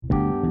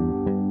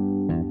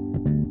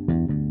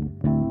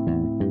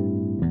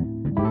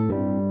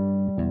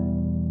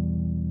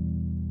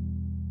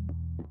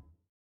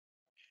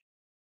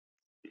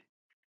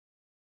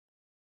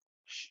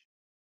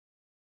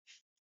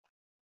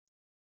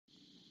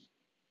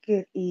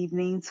Good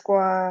evening,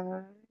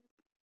 squad.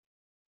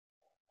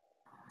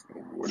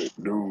 What it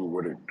do,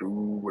 what it do,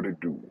 what it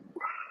do.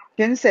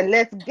 Jen said,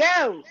 let's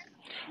go.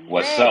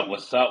 What's up? Ready.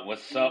 What's up?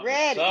 What's up?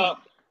 What's Ready.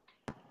 up?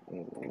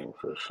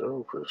 For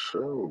sure, for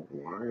sure.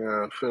 How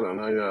y'all feeling?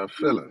 How y'all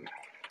feeling?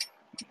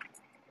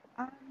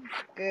 I'm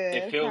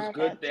It good. feels How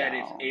good about that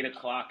it's y'all? 8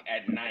 o'clock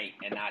at night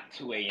and not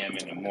 2 a.m.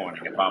 in the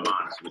morning, if I'm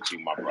honest with you,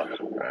 my brother.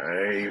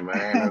 Hey,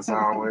 man, that's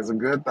always a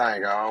good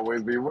thing. I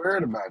always be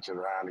worried about you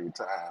around these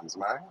times,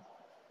 man.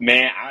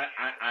 Man,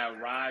 I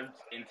arrived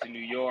into New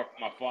York.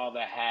 My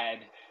father had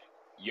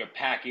your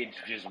package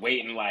just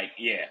waiting, like,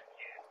 yeah,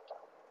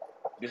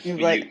 this is He's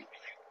for like, you.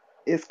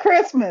 it's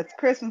Christmas.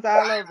 Christmas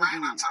all over I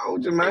again.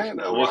 told you, It's man.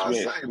 That's why I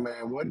Christmas. say,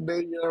 man, what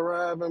day you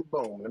arrive and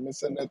boom, let me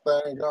send that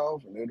thing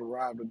off, and it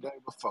arrived the day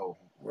before.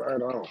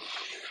 Right on.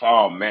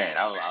 Oh, man.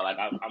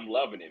 I'm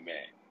loving it, man.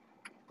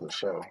 For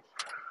sure.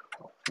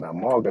 Now,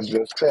 Marcus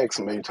just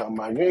texted me talking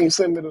about, you ain't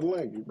send me the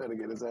link. You better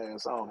get his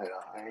ass on here.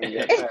 I ain't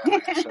got time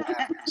for his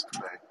shenanigans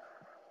today.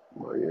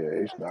 But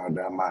yeah, he started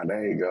that mind.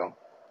 There you go.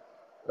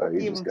 He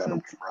give just him got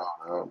him some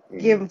brought up.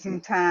 give him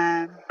some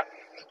time.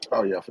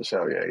 Oh yeah, for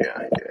sure.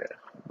 Yeah.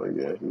 But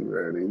yeah, he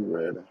ready.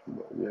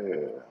 But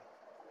yeah,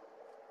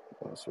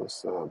 that's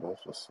what's up.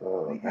 That's what's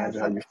We up. have Angie,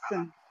 how you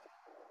some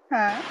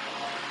huh?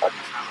 feeling?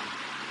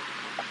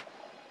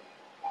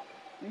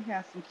 We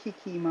have some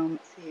kiki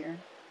moments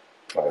here.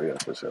 Oh yeah,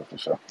 for sure, for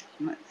sure.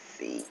 Let's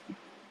see.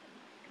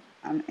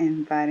 I'm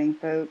inviting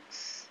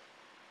folks.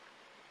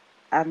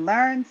 I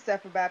learned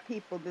stuff about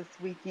people this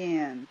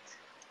weekend.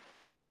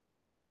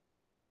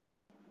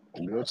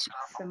 Good stuff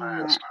or Some of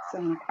bad my stuff?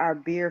 some of our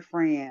beer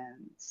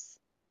friends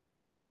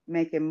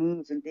making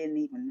moves and didn't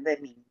even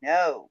let me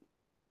know.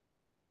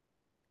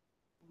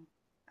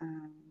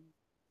 Um,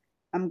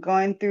 I'm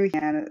going through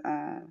here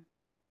and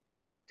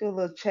do a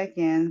little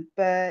check-in,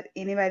 but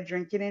anybody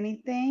drinking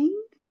anything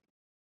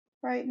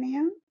right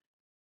now?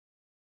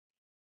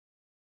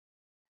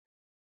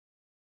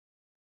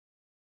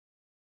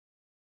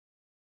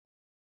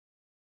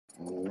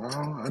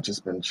 No, I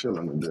just been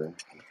chilling today.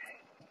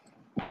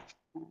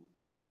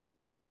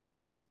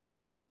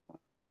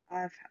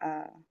 I've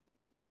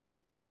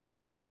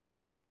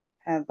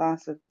had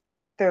lots of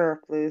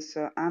Theraflu,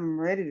 so I'm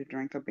ready to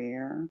drink a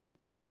beer.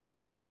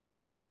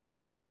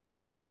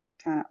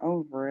 Kind of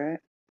over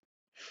it.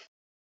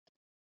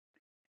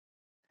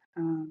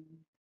 Um,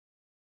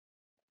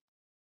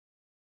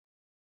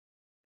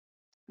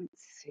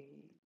 let's see.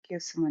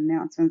 Give some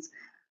announcements.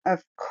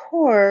 Of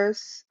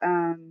course,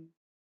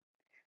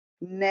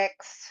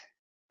 next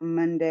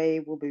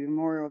Monday will be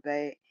Memorial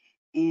Day,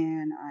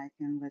 and I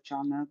can let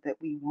y'all know that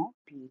we won't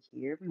be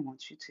here. We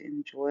want you to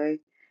enjoy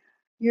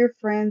your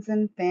friends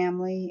and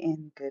family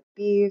and good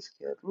beers,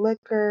 good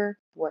liquor,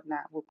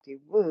 whatnot, whoop de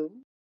woo.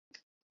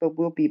 But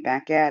we'll be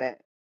back at it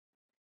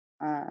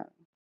uh,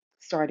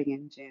 starting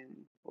in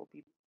June. We'll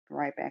be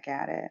right back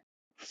at it.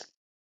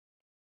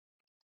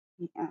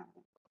 Yeah,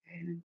 go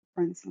ahead and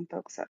bring some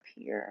folks up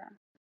here.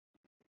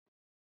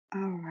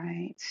 All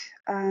right.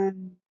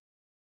 Um,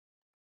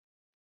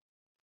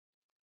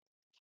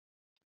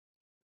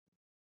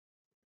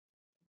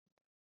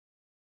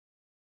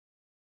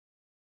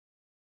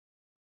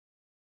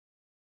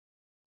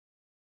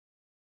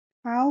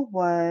 how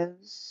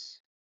was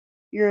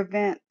your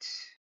event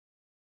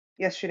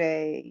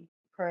yesterday,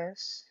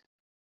 Chris?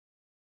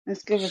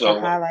 Let's give us a So,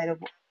 highlight of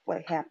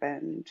what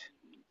happened.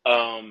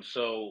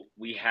 so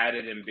we had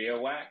it in beer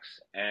wax,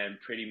 and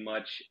pretty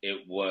much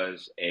it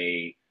was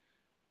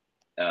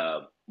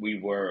we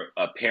were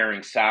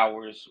pairing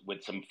sours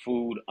with some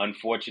food.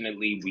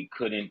 Unfortunately, we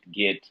couldn't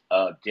get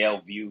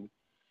Delview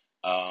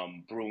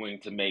Brewing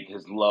to make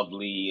his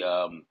lovely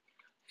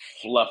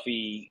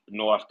fluffy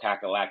North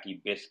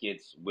Kakalaki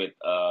biscuits with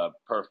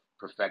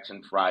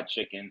perfection fried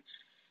chicken.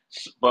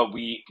 But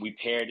we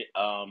paired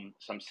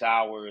some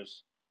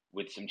sours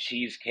with some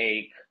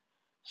cheesecake,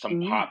 some Ooh.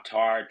 Pop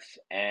Tarts,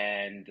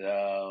 and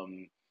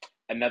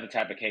another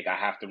type of cake I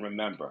have to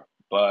remember.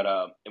 But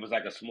it was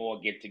like a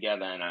small get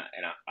together, and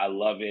I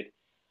love it.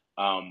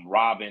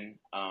 Robin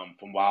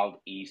from Wild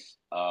East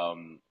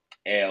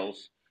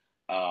Ales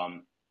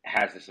um,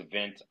 has this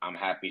event. I'm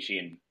happy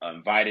she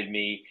invited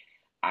me.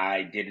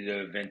 I did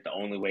the event the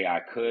only way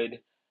I could.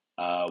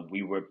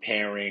 We were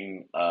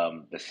pairing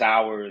the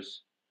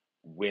sours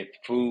with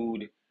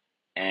food,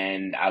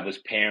 and I was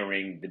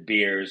pairing the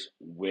beers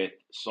with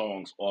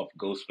songs off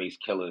Ghostface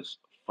Killer's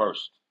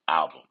first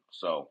album.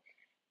 So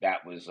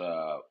that was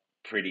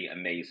pretty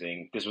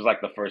amazing. This was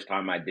like the first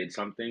time I did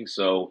something,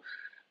 so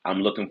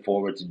I'm looking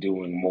forward to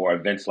doing more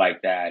events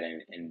like that,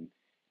 and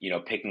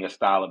picking a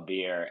style of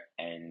beer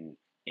and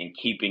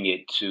keeping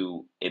it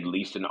to at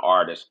least an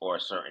artist or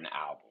a certain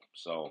album.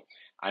 So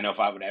I know if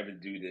I would ever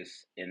do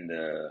this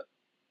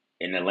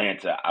in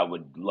Atlanta, I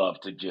would love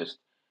to just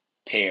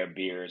pair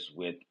beers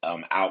with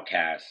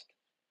Outkast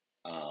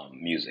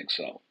music.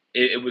 So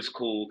it was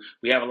cool.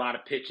 We have a lot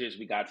of pictures.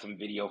 We got some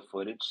video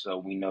footage, so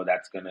we know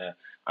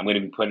I'm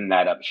gonna be putting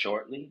that up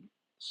shortly.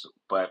 So,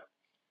 but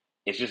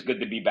it's just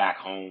good to be back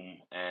home,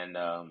 and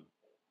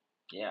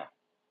yeah.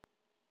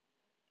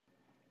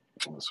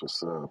 That's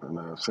what's up.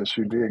 And since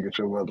you did get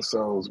your Weather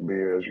Souls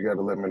beers, you got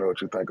to let me know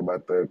what you think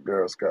about the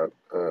Girl Scout,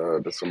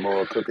 the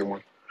Samoa cooking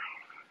one.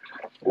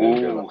 Yeah,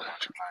 you got to let me know Ooh,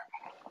 what you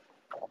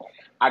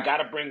I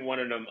gotta bring one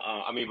of them.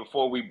 I mean,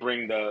 before we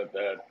bring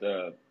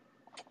the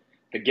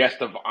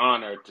guest of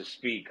honor to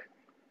speak,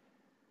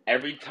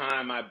 every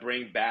time I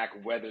bring back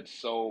weathered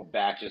soul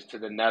batches to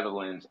the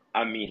Netherlands,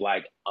 I mean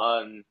like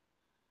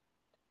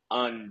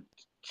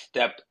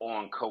unstepped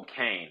on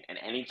cocaine. And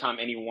anytime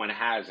anyone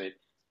has it,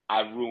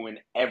 I ruin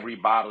every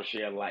bottle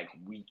share. Like,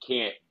 we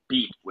can't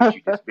beat what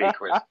you just made,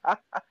 Chris.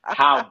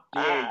 How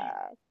dare you?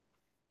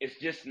 It's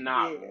just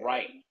not Yeah.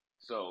 right.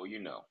 So,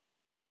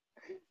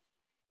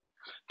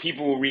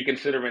 people were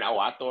reconsidering. Oh,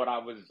 I thought I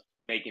was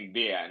making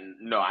beer. And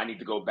no, I need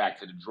to go back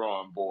to the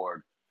drawing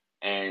board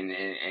and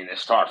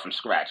start from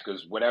scratch,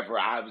 because whatever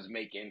I was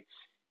making,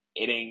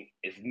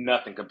 it's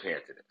nothing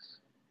compared to this.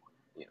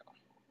 You know.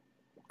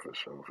 For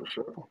sure, for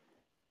sure.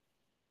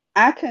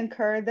 I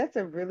concur. That's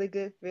a really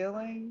good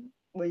feeling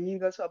when you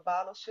go to a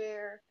bottle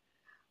share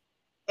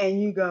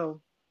and you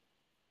go,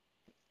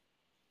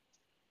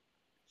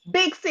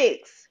 Big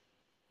Six.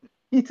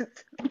 You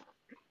just-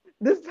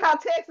 This is how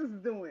Texas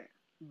is doing.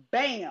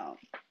 Bam.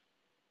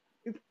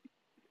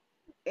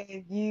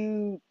 And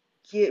you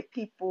get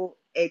people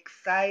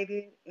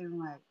excited and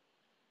like,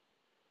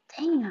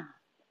 damn,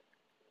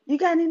 you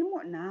got any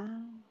more? No,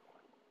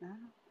 no,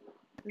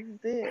 this is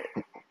it.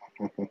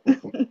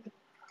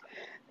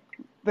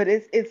 But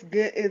it's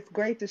good. It's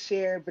great to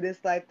share. But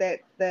it's like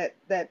that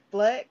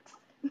flex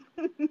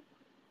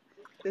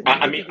that I,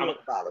 you I get mean, to do at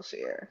the bottle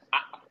share.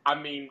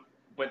 I mean,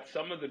 but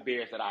some of the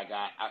beers that I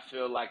got, I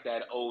feel like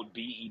that old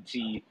BET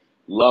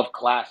Love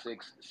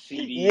Classics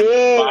CD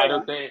vinyl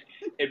Yeah. thing.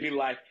 It'd be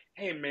like,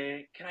 hey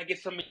man, can I get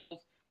some of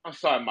yours? I'm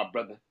sorry, my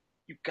brother.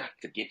 You got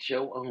to get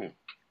your own.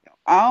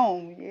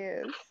 Oh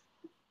yes.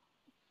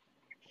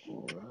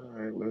 All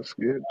right, let's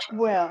get to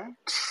Well, it.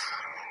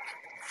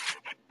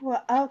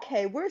 well,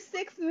 okay. We're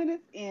 6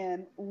 minutes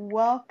in.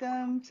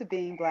 Welcome to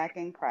Being Black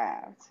in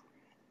Craft.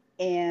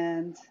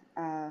 And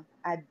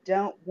I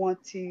don't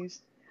want to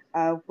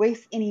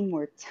waste any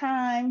more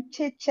time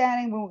chit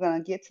chatting. We're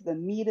going to get to the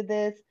meat of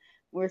this.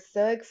 We're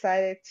so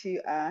excited to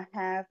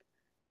have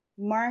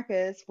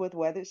Marcus with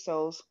Weathered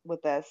Souls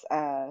with us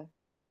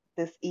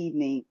this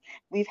evening.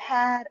 We've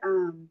had,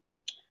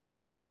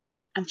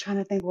 I'm trying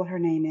to think what her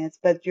name is,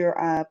 but your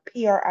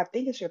PR, I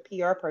think it's your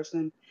PR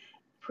person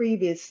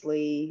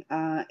previously,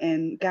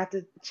 and got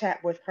to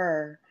chat with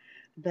her.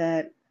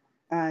 But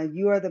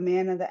you are the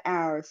man of the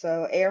hour.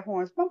 So air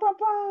horns, bum, bum,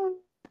 bum.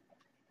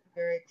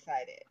 Very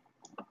excited.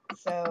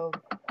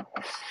 So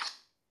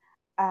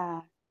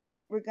uh,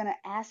 we're gonna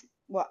ask.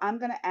 Well, I'm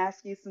gonna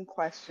ask you some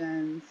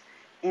questions,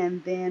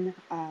 and then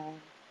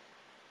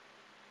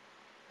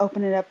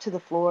open it up to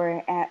the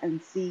floor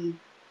and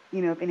see,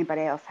 if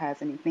anybody else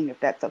has anything. If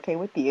that's okay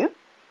with you.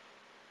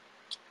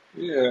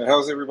 Yeah,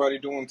 how's everybody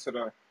doing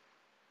today?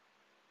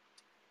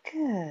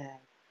 Good.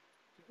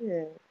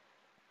 Good.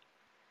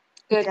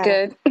 We Good, got a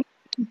good.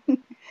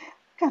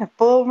 got a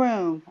full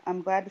room.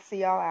 I'm glad to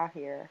see y'all out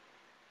here.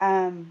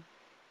 Um.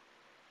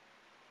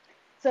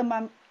 So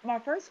my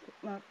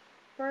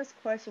first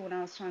question when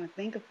I was trying to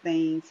think of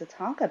things to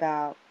talk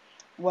about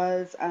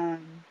was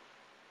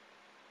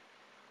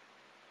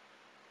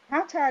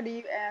how tired do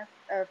you ask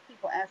of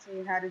people asking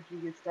you how did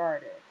you get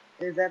started?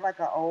 Is that like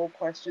an old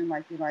question?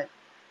 Like you're like,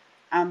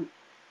 I'm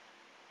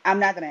I'm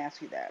not gonna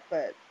ask you that,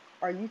 but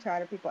are you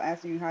tired of people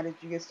asking you how did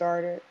you get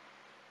started?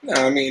 No,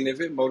 I mean,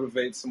 if it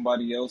motivates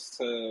somebody else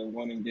to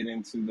want to get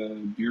into the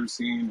beer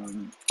scene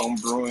or home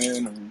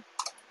brewing or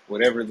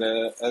whatever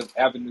the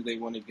avenue they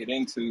want to get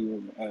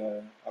into,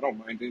 I don't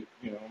mind it.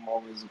 I'm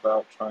always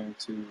about trying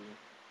to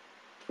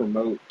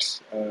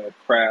promote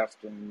craft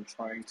and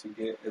trying to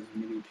get as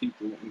many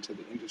people into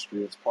the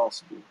industry as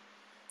possible.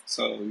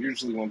 So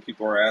usually when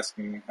people are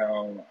asking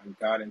how I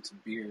got into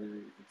beer,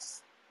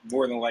 it's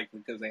more than likely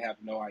because they have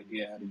no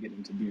idea how to get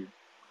into beer.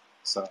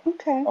 So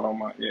Okay, I don't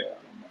mind. Yeah,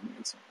 I don't mind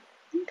answering.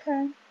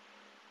 okay.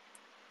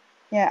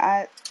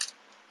 Yeah,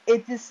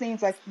 it just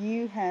seems like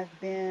you have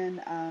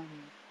been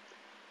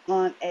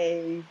on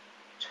a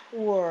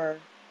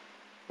tour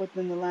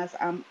within the last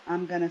I'm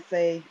gonna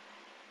say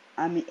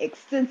I mean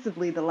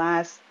extensively the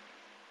last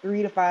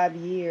 3 to 5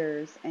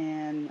 years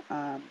and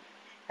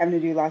having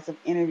to do lots of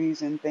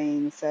interviews and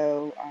things.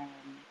 So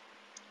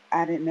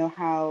I didn't know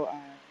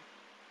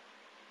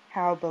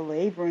how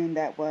belaboring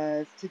that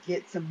was to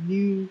get some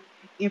new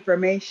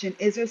information.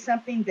 Is there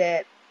something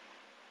that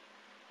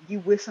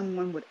you wish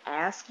someone would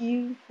ask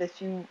you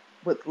that you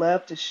would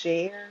love to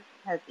share?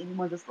 Has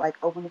anyone just like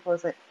opened the floor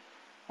and said,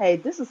 "Hey,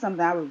 this is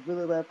something I would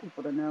really love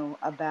people to know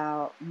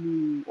about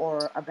me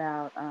or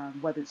about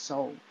Weathered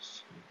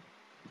Souls"?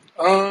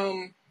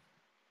 Um,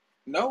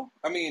 no,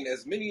 I mean,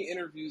 as many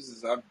interviews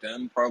as I've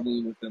done,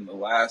 probably within the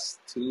last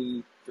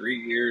 2, 3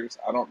 years,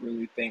 I don't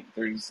really think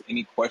there's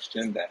any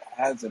question that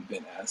hasn't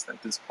been asked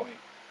at this point.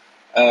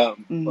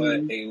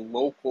 But Mm-hmm. a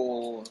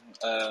local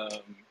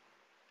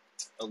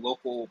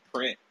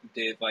print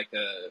did like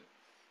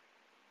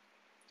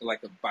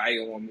like a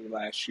bio on me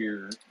last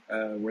year,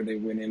 where they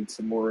went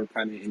into more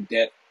kind of in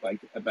depth, like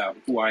about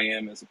who I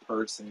am as a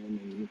person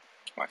and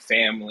my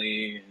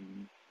family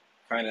and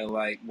kind of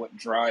like what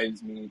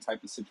drives me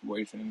type of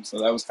situation. So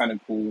that was kind of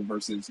cool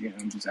versus,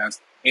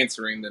 just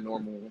answering the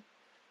normal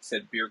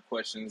set beer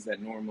questions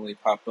that normally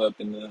pop up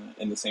in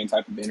the same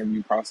type of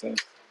interview process.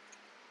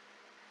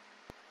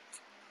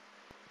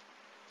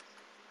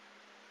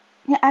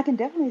 Yeah, I can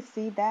definitely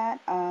see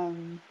that.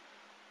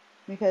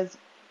 Because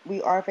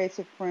we are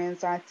Facebook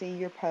friends. So I see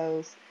your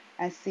posts.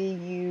 I see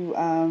you.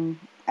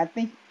 I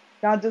think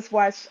y'all just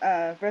watch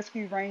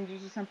Rescue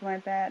Rangers or something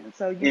like that. And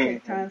so you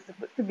take Hmm. times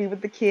to be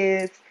with the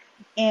kids.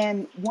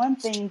 And one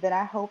thing that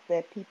I hope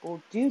that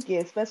people do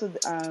get, especially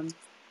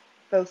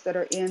folks that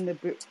are in the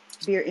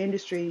beer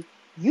industry,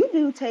 you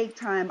do take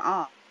time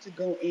off to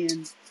go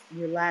and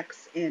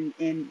relax and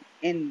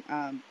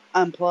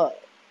unplug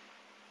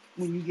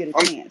when you get a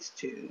I'm chance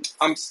to.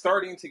 I'm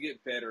starting to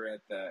get better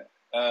at that.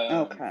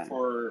 Okay.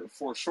 For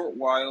a short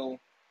while,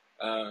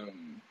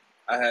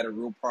 I had a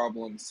real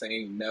problem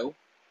saying no.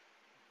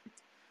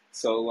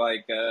 So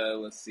like,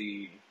 let's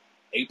see,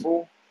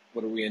 April.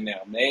 What are we in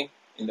now? May,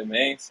 into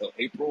May. So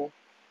April,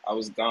 I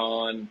was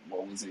gone.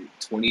 What was it?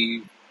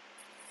 23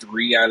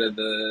 out of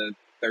the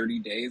 30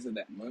 days of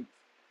that month.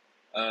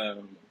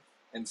 Um,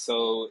 and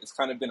so it's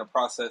kind of been a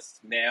process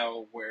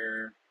now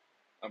where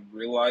I'm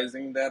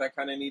realizing that I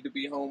kind of need to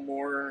be home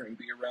more and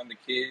be around the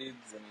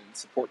kids and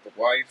support the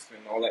wife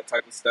and all that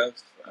type of stuff.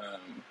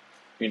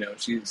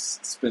 She's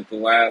spent the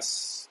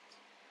last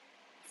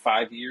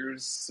 5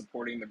 years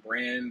supporting the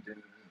brand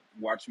and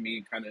watch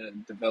me kind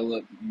of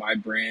develop my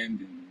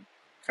brand and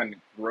kind of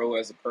grow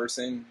as a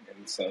person.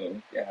 And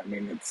so, yeah, I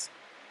mean, it's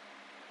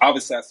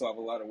obviously I still have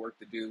a lot of work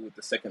to do with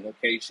the second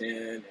location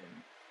and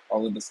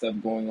all of the stuff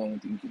going on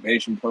with the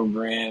incubation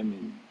program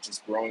and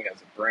just growing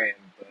as a brand.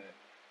 But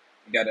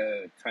you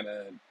gotta kind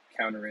of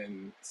counter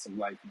in some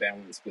life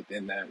balance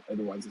within that.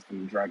 Otherwise, it's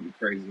gonna drive you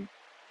crazy.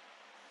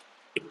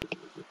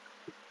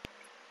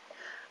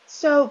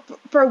 So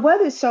for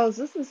weather shows,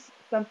 this is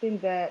something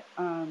that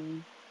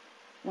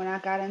when I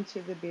got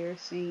into the beer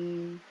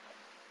scene,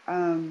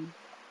 um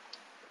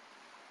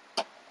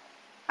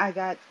I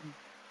got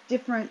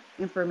different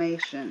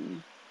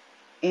information.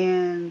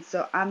 And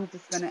so I'm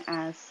just gonna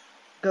ask,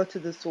 go to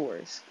the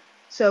source.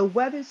 So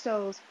weather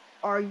shows,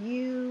 are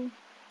you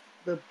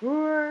the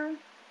brewer?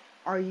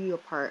 Are you a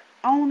part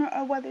owner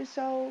of Weather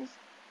Souls?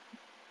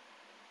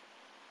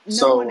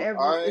 No one So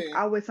ever, it's I,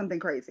 always something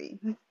crazy.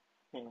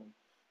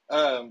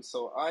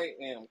 so I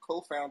am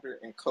co-founder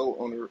and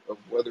co-owner of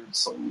Weathered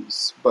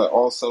Souls, but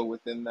also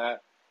within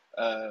that,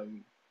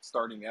 um,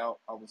 starting out,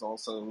 I was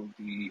also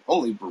the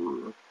only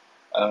brewer.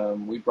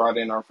 We brought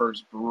in our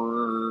first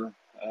brewer.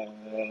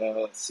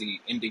 Let's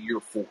see, into year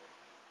 4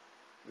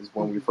 is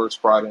when we Mhm.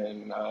 first brought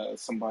in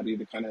somebody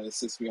to kind of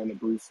assist me on the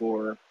brew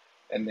floor.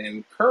 And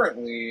then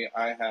currently,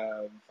 I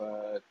have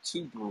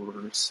 2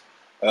 brewers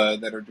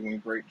that are doing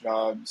great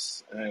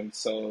jobs. And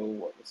so,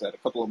 what was that? A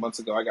couple of months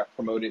ago, I got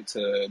promoted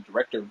to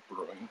director of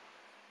brewing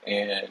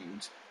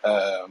and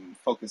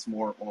focus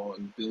more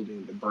on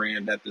building the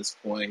brand at this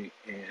point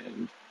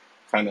and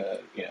kind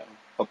of,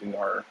 helping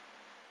our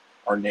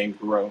name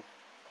grow.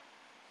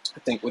 I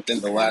think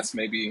within the Okay. last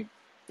maybe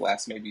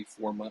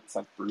 4 months,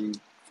 I've brewed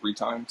 3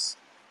 times.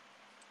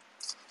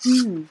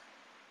 Hmm.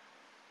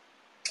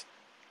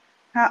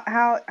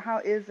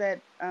 How is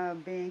that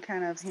being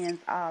kind of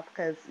hands off?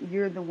 Because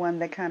you're the one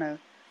that kind of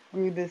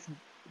grew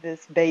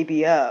this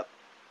baby up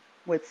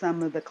with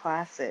some of the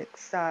classic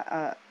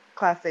styles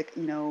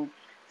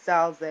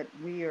that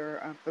we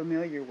are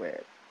familiar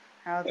with.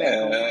 How's that Yeah.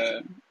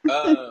 going?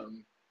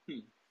 Um, hmm.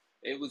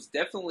 It was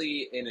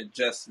definitely an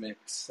adjustment.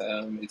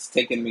 It's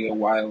taken me a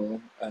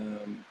while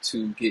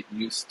to get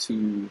used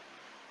to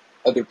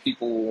other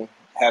people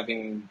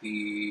having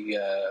the,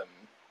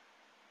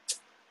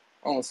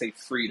 I don't want to say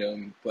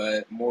freedom,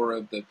 but more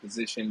of the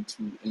position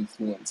to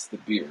influence the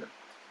beer.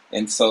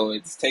 And so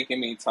it's taken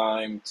me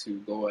time to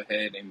go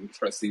ahead and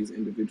trust these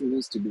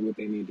individuals to do what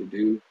they need to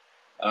do.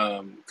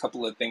 A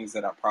couple of things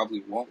that I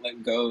probably won't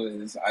let go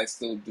is I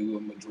still do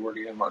a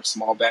majority of our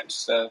small batch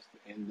stuff,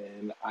 and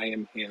then I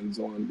am hands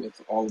on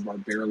with all of our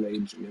barrel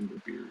aged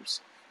member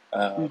beers,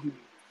 um, Hmm.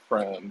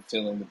 from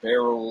filling the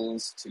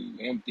barrels to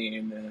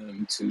emptying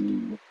them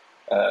to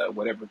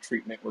whatever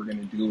treatment we're going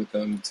to do with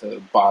them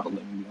to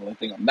bottling. The only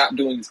thing I'm not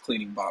doing is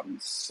cleaning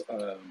bottles.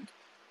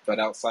 But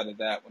outside of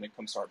that, when it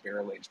comes to our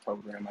barrel age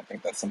program, I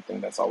think that's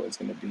something that's always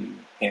going to be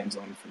hands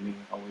on for me,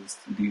 always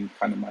be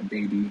kind of my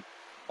baby,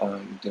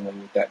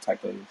 dealing with that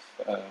type of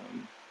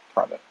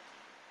product.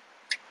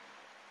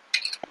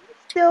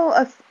 Still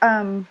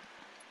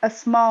a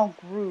small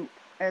group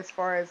as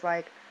far as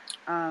like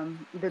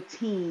the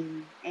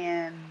team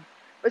and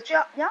but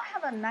y'all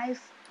have a nice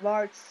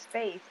large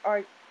space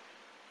or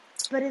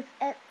but it's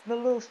at the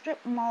little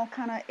strip mall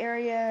kind of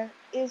area.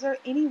 Is there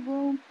any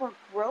room for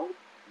growth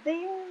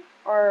there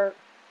or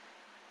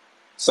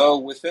So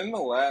within the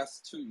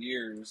last 2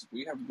 years,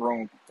 we have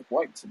grown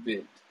quite a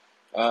bit.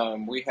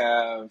 We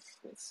have,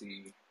 let's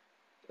see,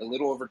 a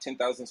little over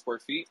 10,000 square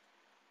feet.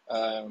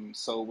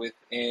 So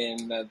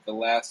within the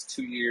last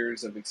 2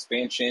 years of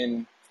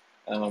expansion,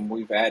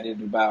 we've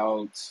added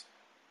about, let's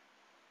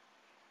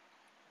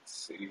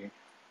see,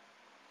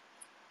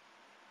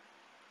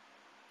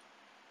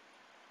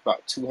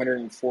 about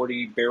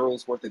 240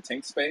 barrels worth of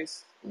tank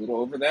space, a little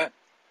over that,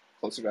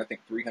 closer to I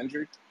think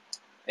 300,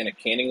 and a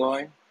canning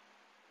line.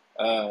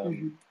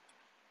 Hmm.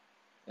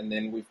 And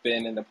then we've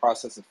been in the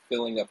process of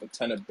filling up a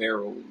ton of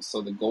barrels.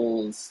 So the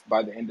goal is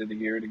by the end of the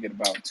year to get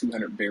about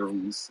 200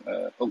 barrels,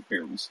 oak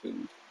barrels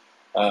filled.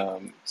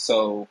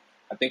 So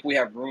I think we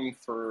have room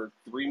for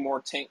 3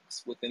 more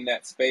tanks within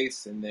that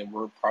space, and then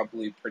we're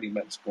probably pretty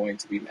much going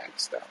to be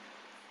maxed out.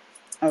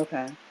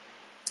 Okay.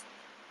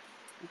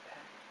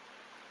 Okay.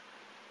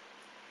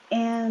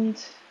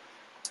 And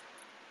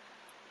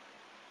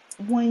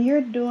when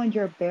you're doing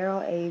your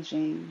barrel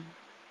aging,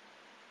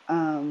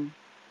 um,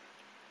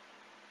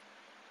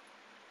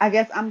 I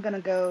guess I'm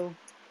gonna go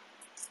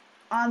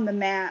on the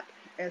map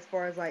as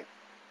far as like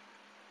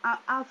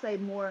I'll say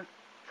more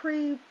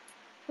pre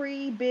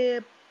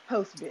bib,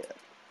 post bib.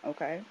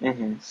 Okay.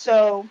 Mm-hmm.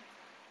 So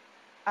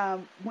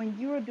when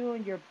you were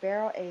doing your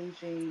barrel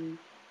aging,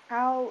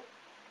 how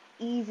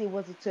easy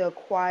was it to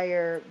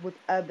acquire with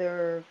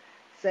other,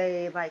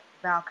 say, like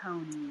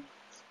Balcones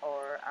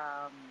or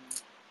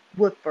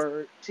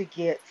Woodford to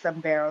get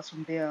some barrels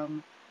from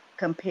them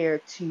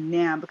compared to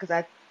now? Because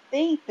I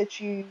think that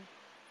you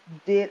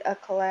did a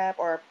collab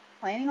or are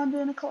planning on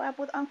doing a collab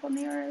with Uncle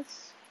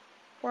Nearest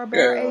for a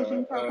barrel Yeah.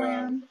 aging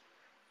program.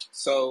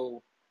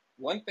 So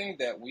one thing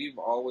that we've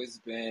always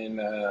been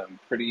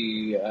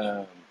pretty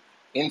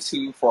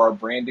into for our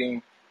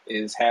branding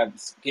is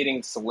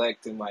getting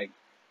select and like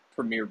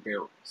premier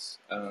barrels.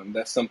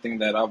 That's something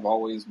that I've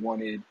always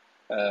wanted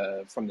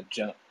from the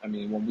jump. I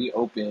mean, when we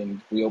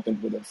opened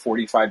with a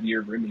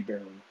 45-year Remy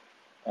barrel.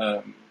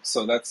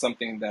 So that's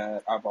something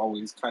that I've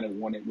always kind of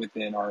wanted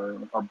within our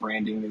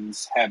branding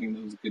is having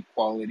those good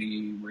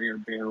quality, rare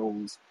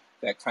barrels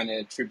that kind of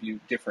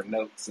attribute different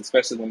notes,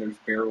 especially when there's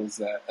barrels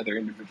that other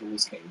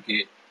individuals can't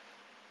get.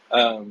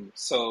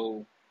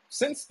 So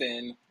since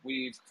then,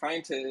 we've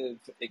kind of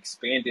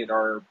expanded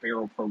our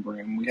barrel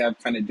program. We have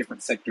kind of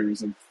different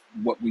sectors of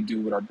what we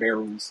do with our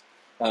barrels.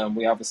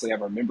 We obviously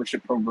have our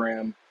membership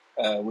program,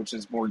 which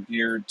is more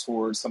geared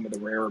towards some of the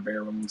rarer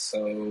barrels.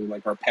 So,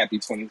 like our Pappy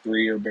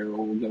 23 or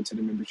barrel will go to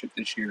the membership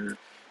this year.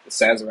 The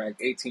Sazerac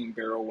 18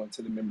 barrel went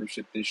to the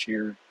membership this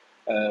year.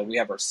 We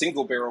have our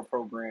single barrel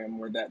program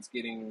where that's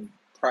getting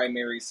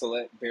primary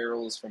select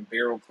barrels from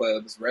barrel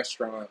clubs,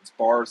 restaurants,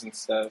 bars, and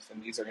stuff.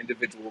 And these are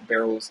individual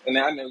barrels. And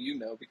I know you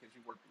know because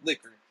you work with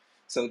liquor.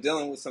 So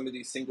dealing with some of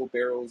these single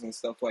barrels and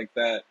stuff like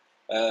that,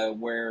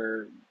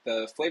 where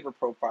the flavor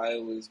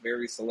profile is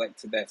very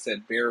select to that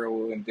said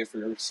barrel and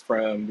differs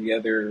from the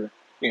other,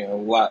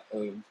 lot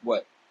of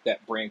what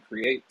that brand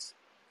creates.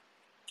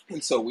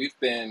 And so we've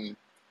been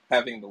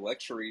having the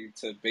luxury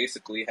to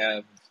basically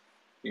have,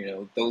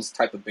 those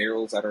type of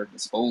barrels at our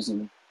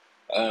disposal.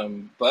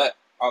 But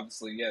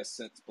obviously, yes,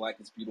 since Black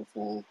is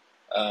Beautiful,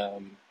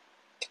 um,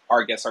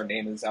 I guess our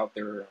name is out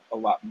there a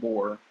lot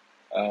more.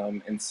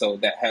 And so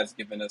that has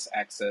given us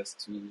access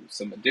to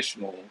some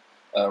additional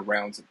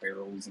rounds of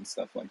barrels and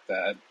stuff like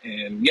that.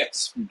 And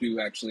yes, we do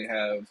actually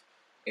have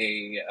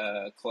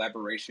a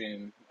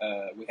collaboration.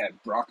 We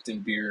had Brockton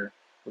Beer,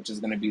 which is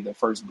going to be the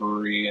first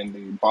brewery in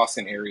the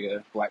Boston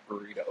area, black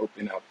brewery, to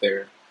open out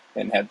there,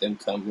 and had them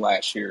come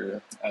last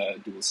year,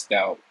 do a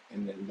stout,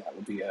 and then that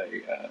will be a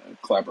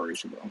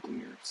collaboration with Uncle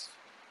Nearest.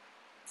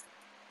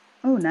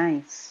 Oh,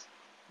 nice.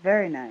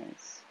 Very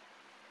nice.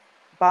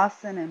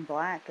 Boston and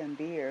black and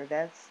beer.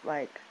 That's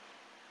like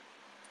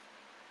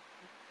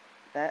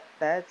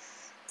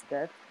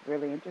that's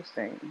really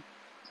interesting.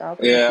 So I'll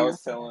be Yeah, looking out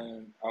for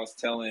that. I was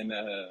telling,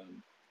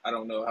 I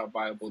don't know how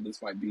viable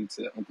this might be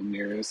to Uncle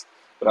Nearest,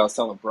 but I was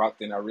telling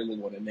Brockton I really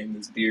want to name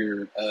this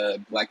beer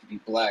Black to Be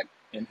Black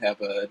and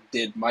have a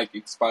Dead Mike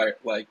inspired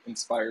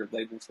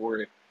label for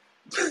it.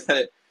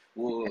 But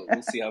we'll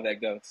see how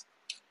that goes.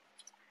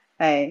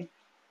 Hey,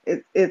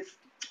 it's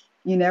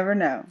you never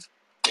know.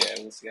 Yeah,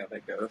 we'll see how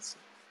that goes.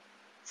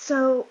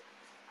 So,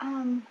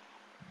 um,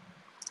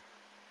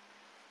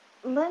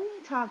 let me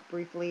talk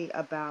briefly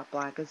about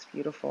Black is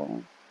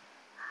Beautiful.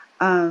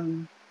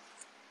 Um,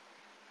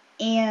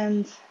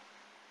 and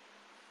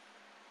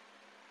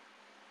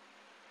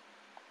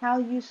how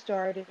you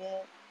started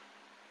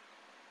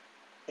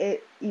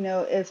it.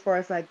 As far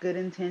as like good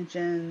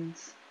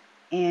intentions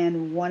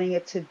and wanting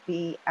it to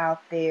be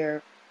out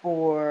there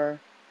for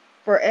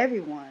for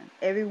everyone.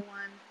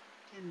 Everyone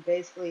can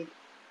basically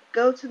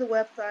go to the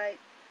website.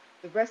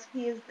 The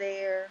recipe is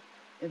there.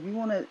 If you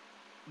want to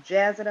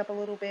jazz it up a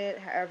little bit,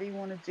 however you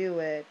want to do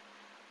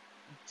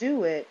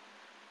it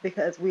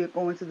because we are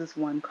going to this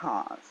one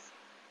cause.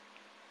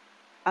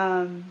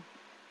 Um,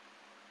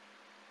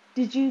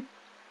 did you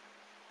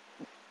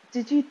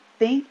did you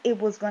think it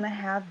was going to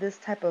have this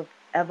type of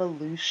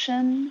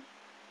evolution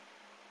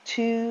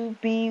to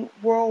be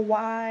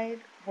worldwide?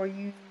 Were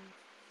you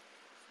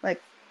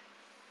like,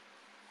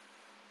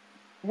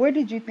 where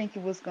did you think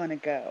it was going to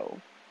go?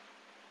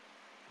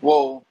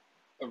 Well,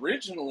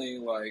 originally,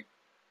 like,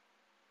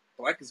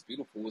 Black is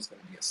Beautiful was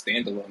going to be a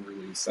standalone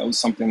release. That was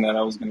something that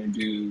I was going to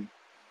do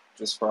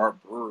just for our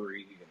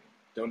brewery and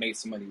donate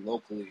some money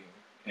locally.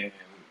 And,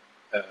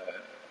 uh,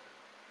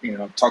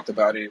 talked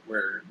about it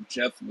where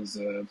Jeff was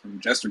from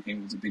Jester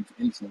King was a big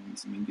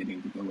influence in me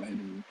getting to go ahead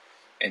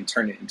and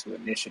turn it into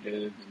an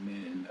initiative. And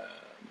then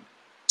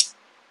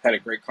had a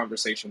great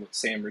conversation with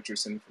Sam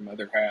Richardson from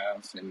Other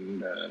Half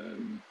and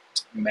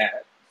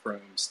Matt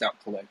from Stout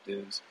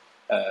Collectives,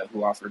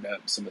 who offered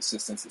up some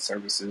assistance and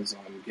services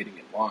on getting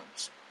it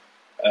launched.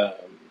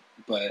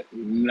 But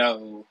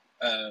no,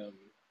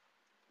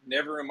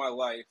 never in my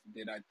life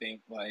did I think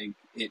like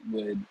it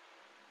would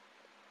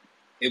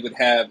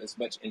have as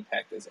much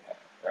impact as it had,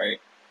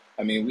 right?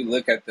 I mean, we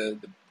look at the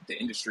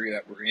industry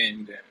that we're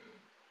in, and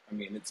I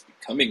mean, it's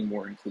becoming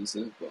more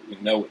inclusive, but we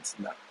know it's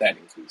not that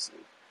inclusive.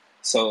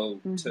 So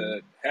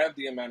to have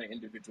the amount of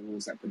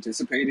individuals that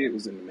participated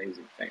was an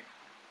amazing thing.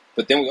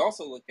 But then we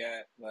also look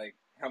at like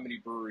how many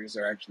breweries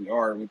there actually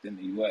are within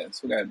the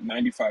U.S. We got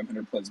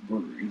 9,500 plus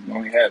breweries. We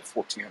only had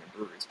 1,400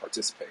 breweries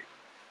participate.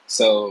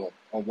 So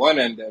on one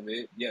end of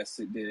it, yes,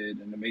 it did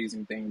an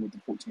amazing thing with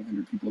the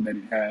 1,400 people that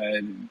it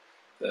had, and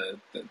the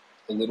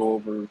a little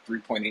over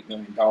 $3.8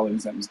 million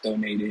that was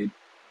donated.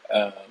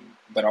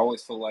 But I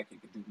always feel like it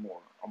could do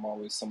more. I'm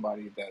always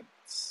somebody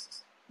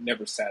that's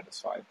never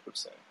satisfied per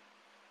se.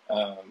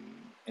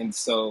 And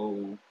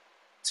so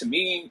to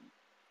me,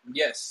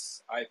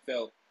 yes, I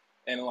felt,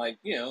 and like,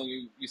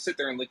 you sit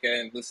there and look at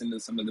and listen to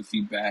some of the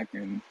feedback,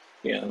 and,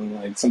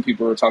 like some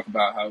people were talking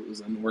about how it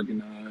was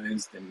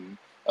unorganized and,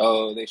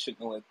 oh, they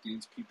shouldn't let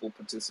these people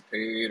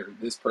participate or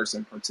this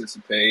person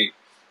participate.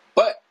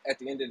 But at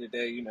the end of the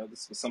day,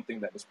 this was something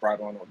that was brought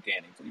on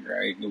organically,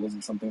 right? It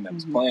wasn't something that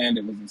was planned.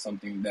 It wasn't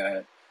something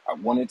that I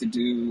wanted to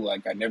do.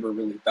 Like, I never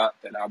really thought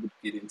that I would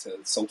get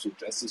into social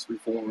justice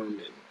reform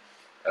and,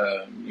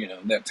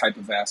 that type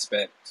of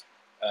aspect.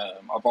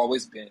 I've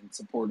always been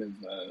supportive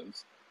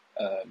of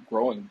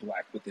growing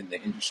Black within the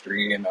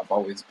industry, and I've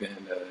always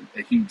been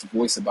a huge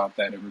voice about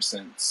that ever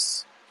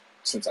since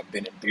I've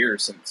been in beer,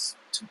 since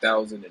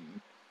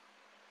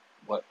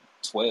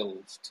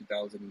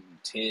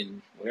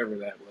 2010, whatever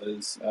that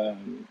was.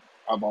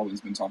 I've always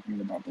been talking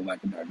about the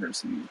lack of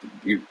diversity within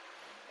beer.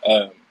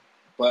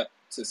 But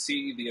to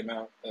see the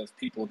amount of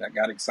people that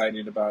got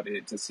excited about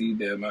it, to see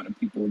the amount of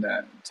people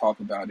that talk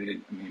about it,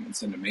 I mean,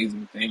 it's an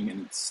amazing thing,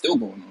 and it's still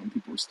going on.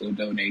 People are still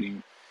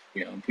donating,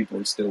 people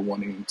are still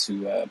wanting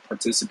to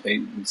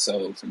participate. And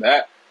so for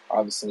that,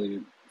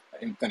 obviously,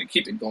 I'm going to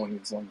keep it going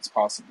as long as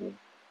possible.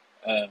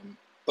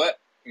 But,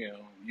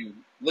 you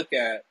look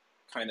at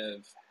kind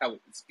of how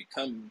it's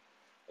become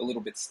a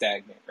little bit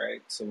stagnant,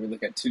 right? So we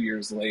look at 2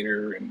 years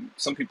later, and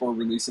some people are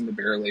releasing the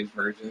barrel-aged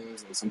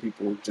versions, and some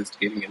people are just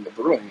getting into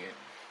brewing it.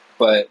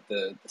 But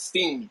the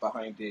steam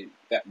behind it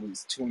that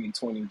was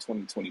 2020,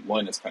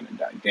 2021 has kind of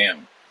died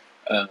down.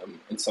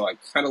 And so I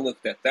kind of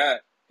looked at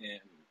that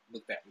and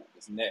looked at what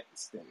was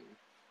next. And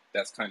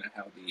that's kind of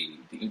how the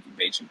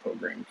incubation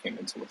program came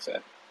into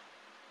effect.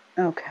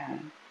 Okay.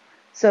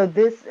 So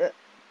the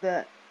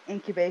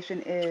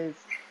incubation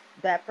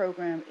that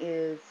program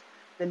is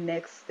the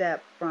next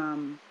step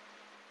from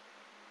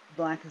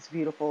Black is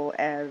Beautiful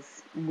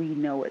as we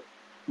know it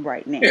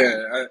right now.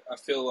 Yeah, I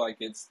feel like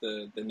it's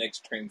the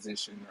next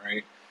transition,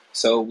 right?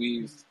 So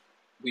we've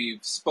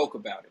spoke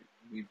about it.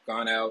 We've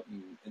gone out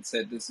and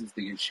said this is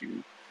the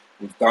issue.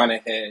 We've gone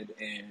ahead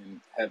and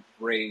have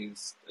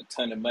raised a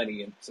ton of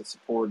money into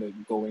support of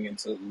going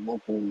into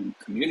local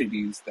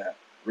communities that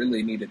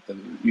really needed the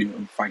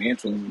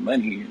financial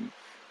money, and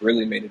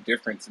really made a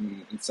difference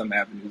in some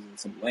avenues and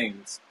some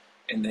lanes.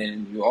 And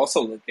then you also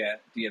look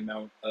at the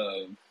amount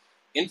of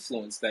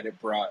influence that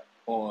it brought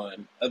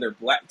on other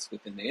Blacks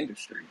within the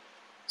industry.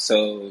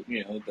 So,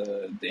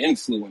 the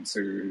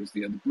influencers,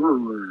 the other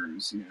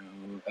brewers,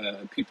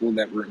 people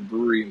that were in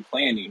brewery and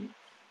planning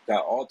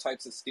got all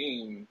types of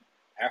steam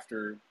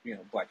after,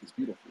 Black is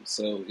Beautiful.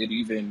 So it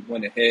even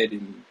went ahead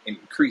and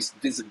increased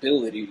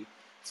visibility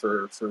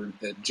for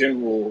the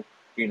general,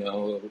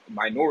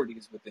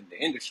 minorities within the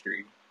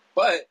industry.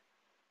 But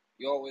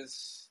you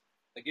always,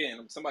 again,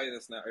 I'm somebody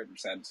that's not ever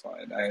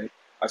satisfied.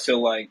 I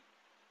feel like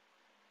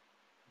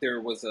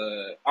there was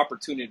a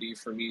opportunity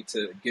for me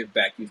to give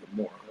back even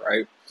more,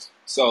 right?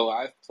 So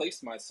I've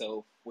placed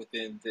myself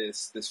within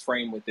this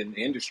frame within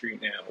the industry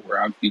now,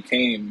 where I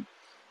became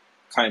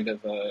kind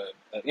of an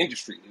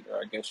industry leader,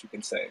 I guess you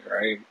can say,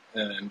 right?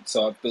 And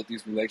so I've built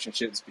these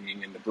relationships,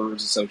 being in the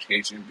Brewers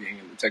Association, being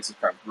in the Texas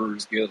Craft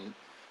Brewers Guild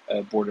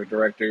board of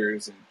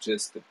directors, and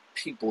just the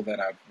people that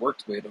I've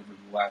worked with over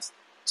the last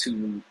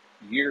 2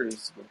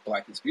 years with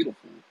Black is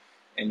Beautiful.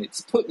 And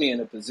it's put me in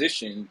a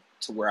position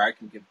to where I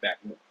can give back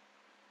more.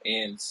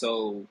 And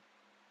so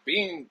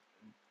being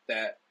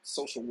that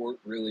social work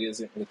really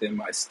isn't within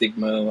my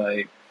stigma,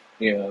 like,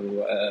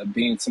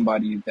 being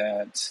somebody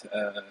that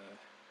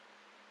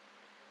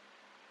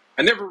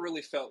I never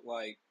really felt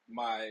like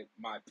my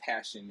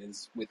passion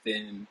is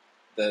within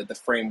the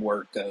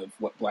framework of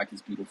what Black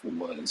is Beautiful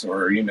was,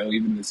 or,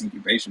 even this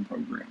incubation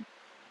program.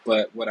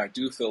 But what I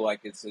do feel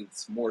like it's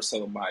more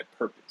so my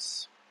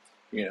purpose.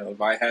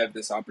 If I have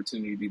this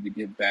opportunity to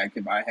give back,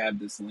 if I have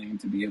this lane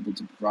to be able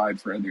to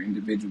provide for other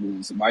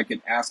individuals, if I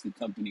can ask a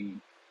company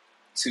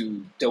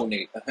to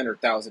donate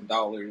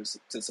 $100,000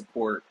 to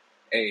support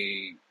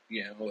a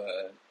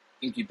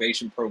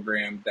incubation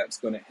program that's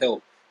going to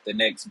help the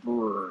next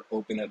brewer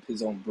open up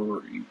his own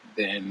brewery,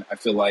 then I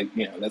feel like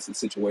that's a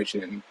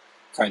situation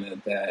kind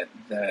of that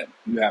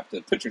you have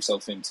to put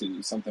yourself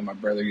into. Something my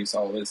brother used to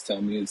always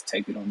tell me is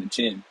take it on the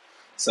chin.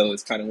 So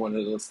it's kind of one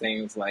of those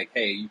things like,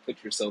 hey, you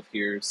put yourself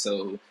here,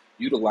 so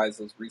utilize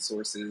those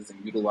resources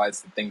and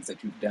utilize the things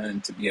that you've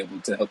done to be able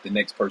to help the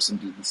next person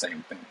do the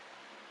same thing.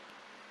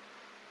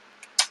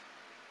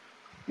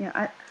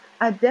 Yeah,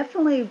 I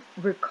definitely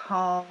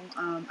recall.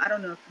 I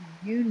don't know if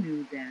you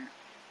knew that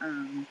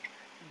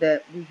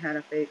that we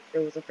had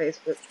there was a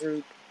Facebook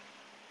group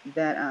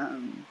that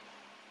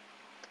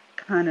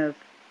kind of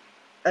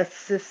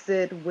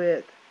assisted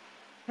with,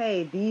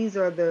 hey, these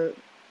are the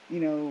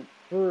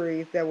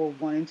breweries that were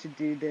wanting to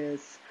do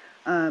this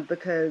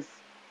because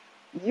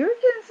you're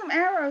getting some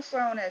arrows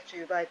thrown at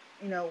you, like,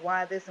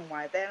 why this and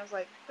why that. I was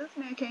like, this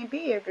man can't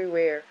be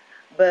everywhere.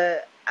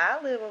 But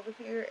I live over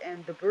here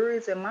and the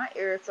breweries in my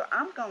area, so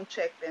I'm gonna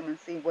check them and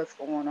see what's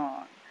going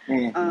on.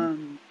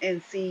 Mm-hmm.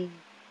 And see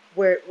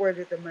where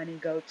did the money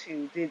go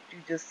to? Did you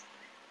just,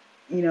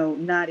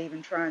 not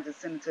even trying to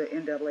send it to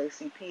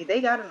NAACP?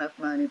 They got enough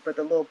money, but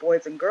the little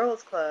Boys and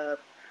Girls Club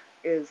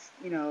is,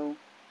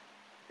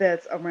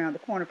 that's around the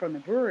corner from the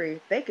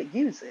brewery, they could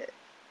use it.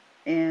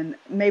 And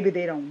maybe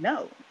they don't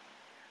know.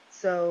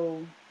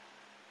 So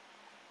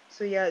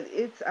yeah,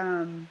 it's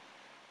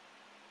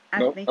I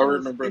Nope. think it's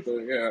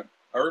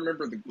I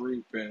remember the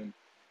group, and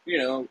you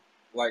know,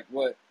 like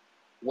what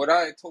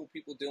I told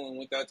people dealing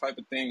with that type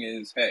of thing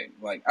is, hey,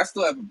 like I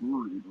still have a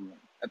brewery to run.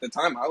 At the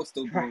time, I was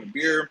still brewing right.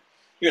 beer,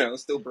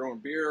 still brewing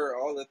beer,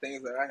 all the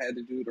things that I had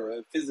to do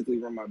to physically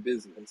run my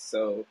business.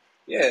 So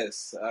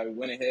yes, I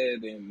went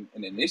ahead and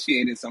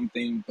initiated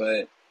something,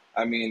 but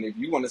I mean, if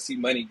you want to see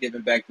money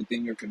given back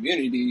within your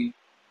community,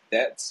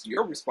 that's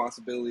your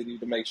responsibility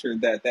to make sure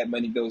that that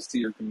money goes to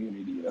your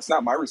community. That's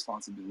not my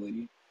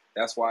responsibility.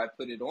 That's why I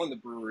put it on the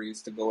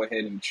breweries to go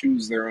ahead and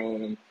choose their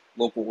own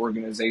local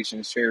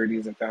organizations,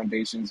 charities, and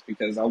foundations,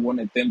 because I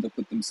wanted them to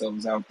put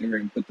themselves out there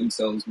and put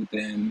themselves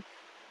within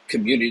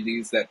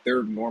communities that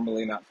they're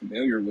normally not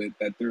familiar with,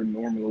 that they're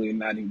normally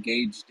not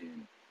engaged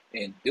in,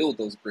 and build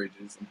those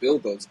bridges and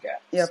build those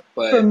Yeah, gaps.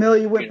 But,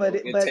 familiar with, but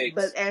it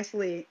takes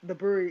actually the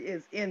brewery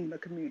is in the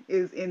community,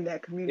 is in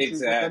that community that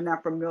they're exactly.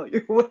 not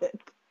familiar with.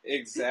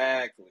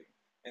 Exactly.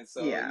 And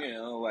so, Yeah.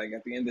 like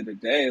at the end of the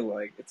day,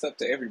 like it's up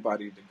to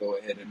everybody to go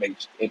ahead and make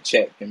and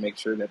check and make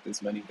sure that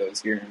this money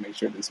goes here and make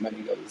sure this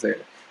money goes there.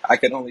 I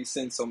can only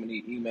send so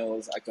many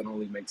emails. I can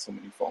only make so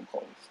many phone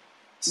calls. Right.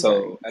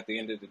 So at the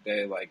end of the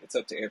day, like it's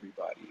up to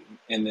everybody.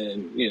 And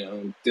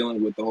then,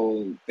 dealing with the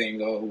whole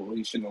thing, oh, well,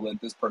 you shouldn't have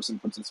let this person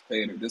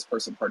participate or this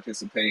person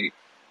participate.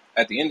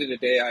 At the end of the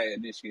day, I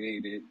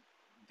initiated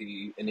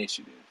the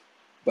initiative.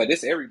 But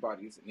it's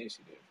everybody's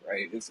initiative,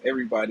 right? It's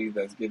everybody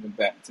that's giving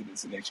back to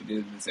this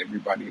initiative. It's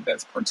everybody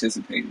that's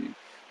participating.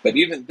 But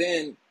even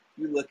then,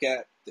 you look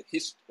at the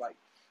history, like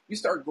you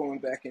start going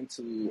back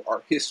into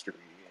our history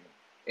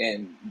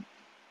and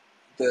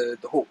the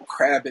whole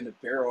crab in the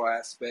barrel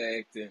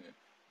aspect and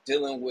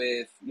dealing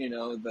with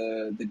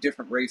the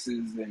different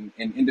races and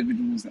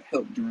individuals that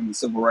helped during the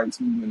civil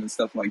rights movement and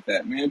stuff like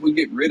that. Man, if we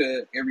get rid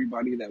of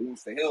everybody that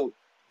wants to help,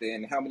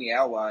 then how many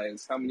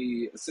allies, how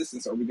many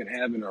assistants are we going to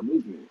have in our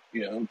movement?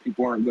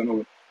 People aren't going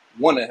to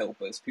want to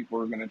help us. People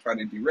are going to try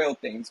to derail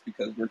things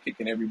because we're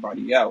kicking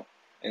everybody out.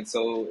 And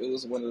so it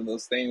was one of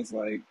those things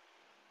like,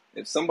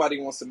 if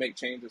somebody wants to make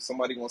change, if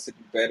somebody wants to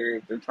do better,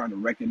 if they're trying to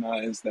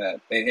recognize that,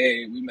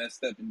 hey, we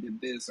messed up and did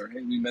this, or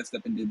hey, we messed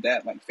up and did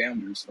that, like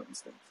Founders, for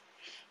instance.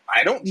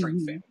 I don't drink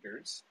Hmm.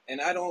 Founders,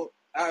 and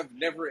I've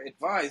never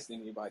advised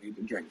anybody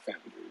to drink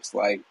Founders.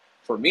 Like,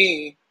 for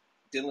me,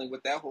 dealing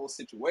with that whole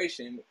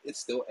situation, it's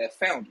still at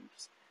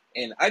Founders.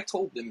 And I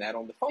told them that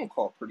on the phone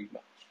call pretty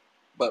much.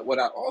 But what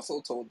I also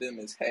told them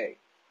is, hey,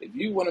 if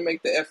you want to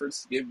make the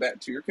efforts to give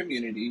back to your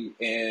community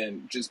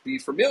and just be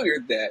familiar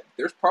that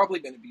there's probably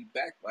going to be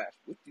backlash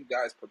with you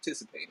guys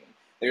participating.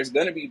 There's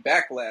going to be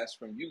backlash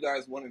from you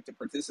guys wanting to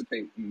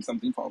participate in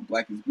something called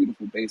Black is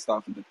Beautiful based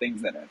off of the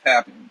things that have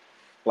happened.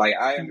 Like,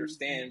 I Hmm.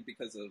 understand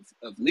because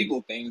of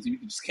legal things, you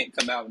just can't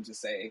come out and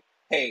just say,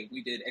 hey,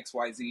 we did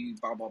XYZ,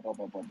 blah, blah, blah,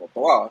 blah, blah, blah,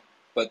 blah.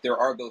 But there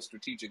are those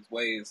strategic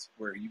ways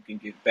where you can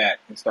give back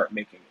and start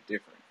making a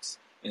difference.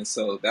 And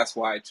so that's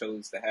why I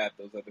chose to have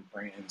those other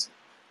brands,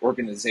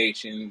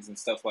 organizations, and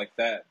stuff like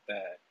that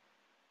that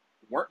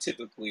weren't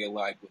typically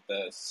aligned with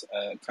us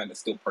kind of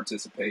still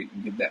participate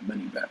and give that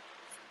money back.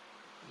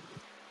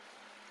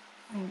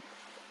 Right.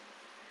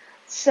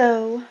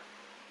 So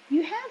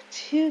you have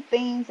two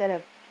things that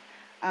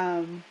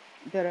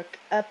are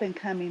up and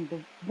coming.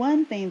 The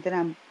one thing that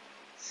I'm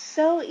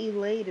so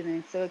elated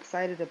and so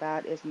excited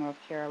about is North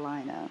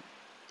Carolina.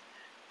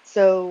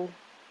 So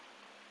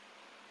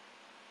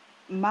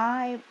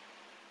my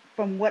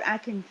from what I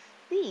can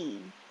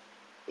see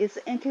it's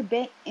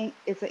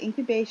it's an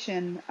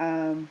incubation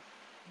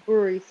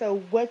brewery. So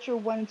what you're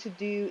wanting to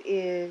do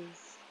is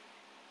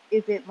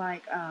it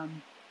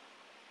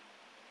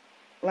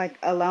like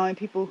allowing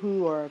people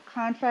who are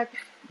contract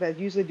that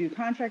usually do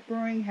contract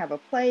brewing have a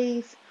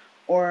place,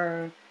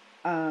 or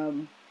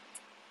um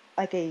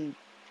like a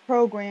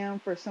program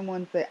for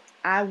someone that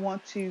I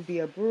want to be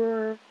a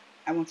brewer,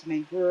 I want to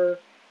make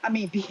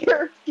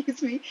beer,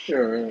 excuse me, Yeah.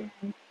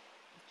 and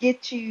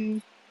get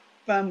you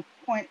from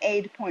point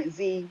A to point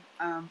Z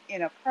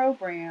in a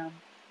program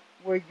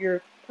where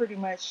you're pretty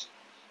much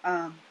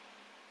um,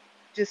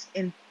 just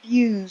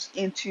infused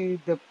into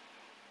the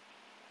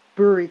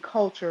brewery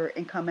culture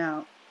and come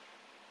out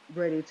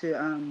ready to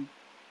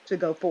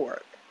go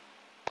forth.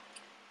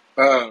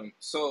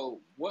 So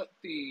what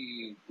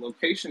the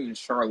location in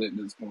Charlotte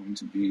is going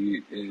to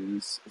be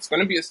is it's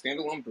going to be a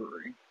standalone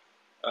brewery.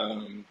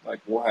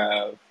 Like we'll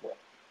have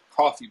a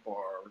coffee bar,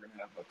 we're going to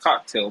have a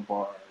cocktail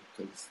bar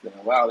because they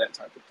allow that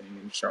type of thing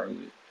in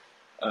Charlotte.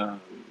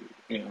 Um,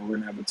 we're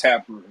gonna have a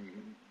tap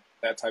room,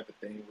 that type of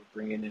thing.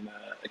 We're bringing in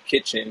a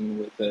kitchen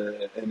with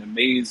an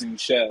amazing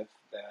chef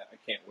that I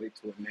can't wait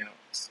to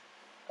announce,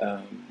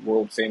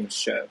 world famous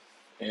chef,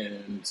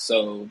 and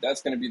so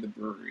that's going to be the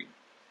brewery.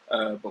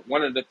 But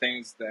one of the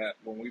things that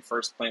when we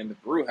first planned the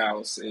brew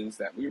house is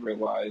that we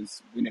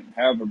realized we didn't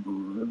have a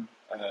brewer.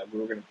 We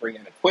were going to bring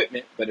in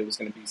equipment, but it was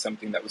going to be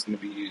something that was going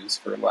to be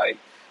used for like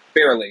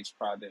barrel aged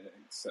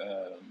products,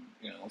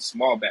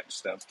 small batch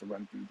stuff to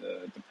run through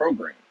the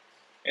program.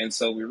 And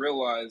so we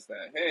realized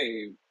that,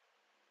 hey,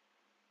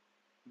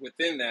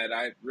 within that,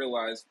 I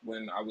realized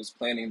when I was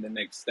planning the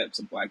next steps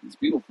of Black is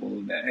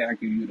Beautiful that, hey, I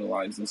could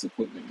utilize this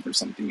equipment for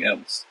something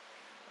else.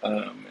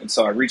 And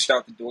so I reached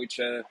out to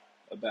Deutsche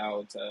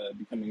about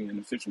becoming an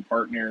official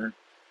partner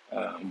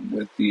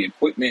with the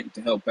equipment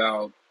to help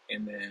out,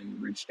 and then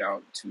reached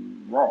out to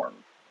RAR.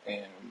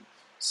 And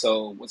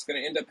so what's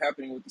going to end up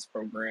happening with this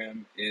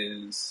program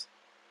is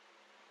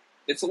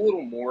it's a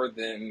little more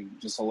than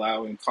just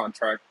allowing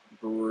contract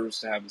brewers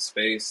to have a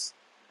space.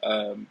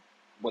 Um,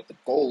 what the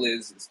goal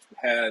is to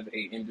have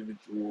a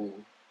individual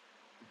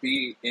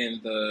be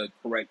in the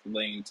correct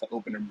lane to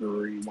open a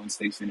brewery once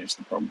they finish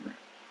the program.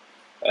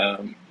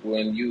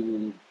 When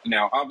you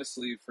now,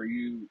 obviously, for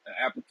you, an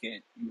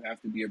applicant, you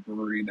have to be a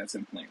brewery that's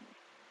in planning.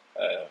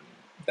 Um,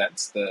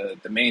 that's the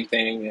main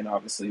thing, and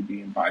obviously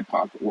being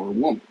BIPOC or a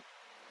woman.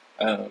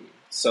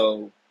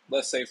 So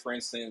let's say, for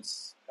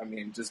instance,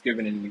 just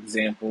giving an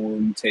example,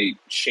 you take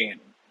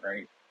Shannon,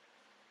 right?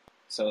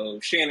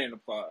 So Shannon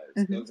applies,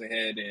 Hmm. goes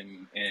ahead,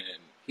 and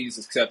he's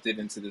accepted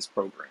into this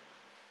program.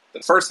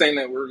 The first thing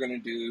that we're going to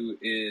do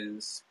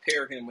is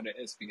pair him with an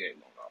SBA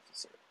loan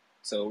officer.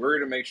 So we're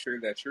going to make sure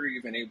that you're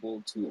even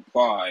able to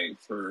apply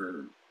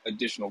for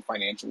additional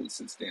financial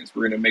assistance.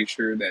 We're going to make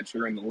sure that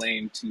you're in the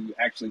lane to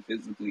actually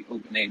physically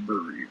open a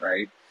brewery,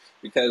 right?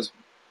 Because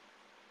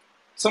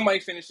somebody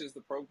finishes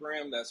the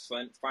program, that's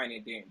fine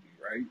and dandy,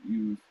 right?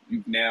 You've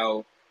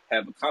now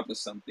have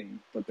accomplished something,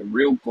 but the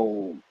real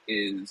goal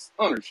is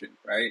ownership,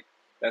 right?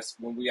 That's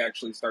when we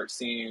actually start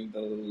seeing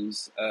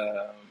those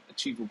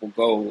achievable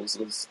goals,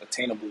 those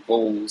attainable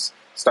goals,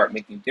 start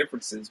making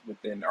differences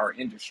within our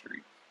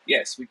industry.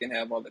 Yes, we can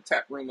have all the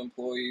tap room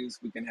employees,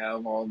 we can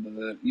have all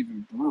the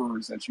even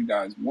brewers that you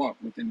guys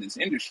want within this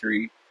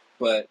industry,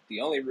 but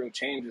the only real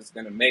change is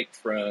going to make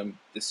from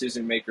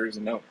decision makers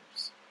and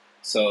owners.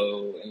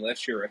 So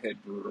unless you're a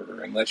head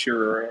brewer, unless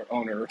you're an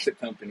owner of the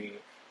company,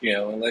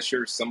 unless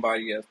you're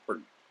somebody of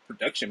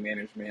production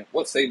management,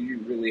 what say do you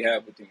really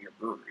have within your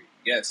brewery?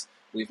 Yes,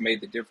 we've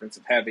made the difference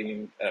of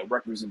having a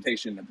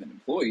representation of an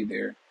employee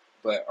there,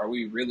 but are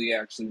we really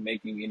actually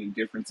making any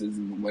differences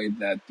in the way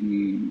that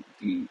the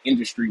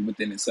industry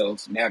within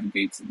itself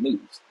navigates and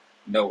moves?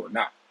 No, we're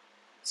not.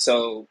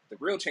 So the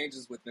real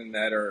changes within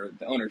that are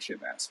the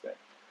ownership aspect.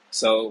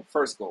 So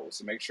first goal is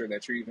to make sure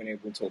that you're even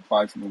able to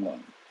apply for the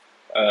loan.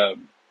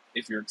 Um,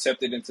 if you're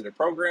accepted into the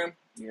program,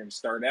 you're going to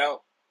start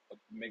out,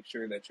 make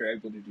sure that you're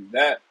able to do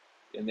that,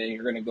 and then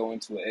you're going to go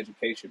into an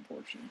education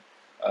portion.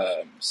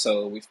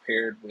 So we've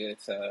paired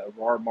with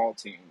RAR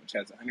Malting, which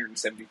has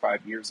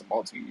 175 years of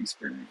malting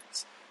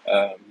experience,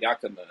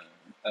 Yakima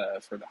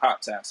for the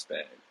hops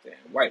aspect, and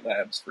White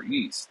Labs for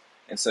yeast.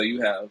 And so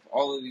you have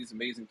all of these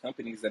amazing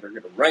companies that are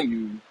going to run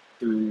you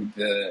through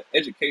the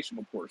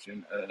educational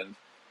portion of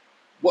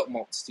what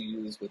malts to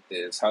use with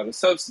this, how to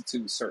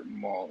substitute certain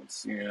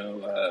malts,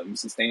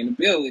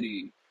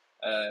 sustainability,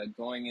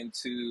 going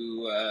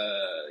into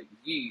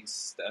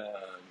yeast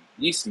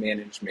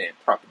management,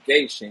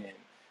 propagation,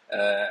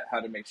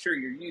 how to make sure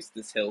your yeast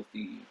is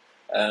healthy,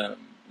 um,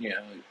 you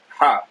know,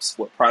 hops,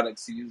 what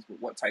products to use with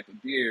what type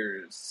of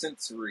beers,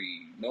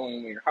 sensory,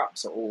 knowing when your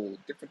hops are old,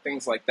 different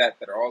things like that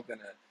that are all going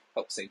to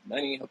help save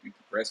money, help you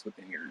progress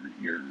within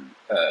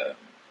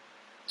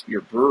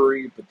your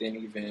brewery, but then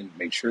even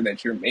make sure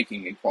that you're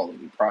making a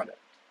quality product.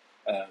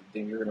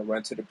 Then you're going to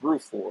run to the brew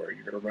floor.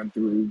 You're going to run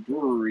through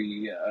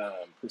brewery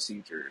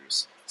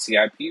procedures,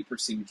 CIP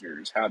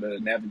procedures, how to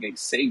navigate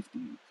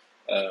safety.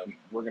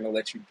 We're going to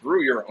let you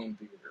brew your own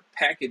beer,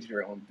 package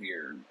your own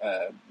beer,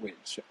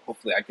 which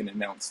hopefully I can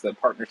announce the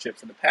partnership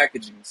for the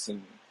packaging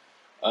soon,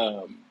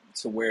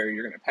 to where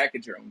you're going to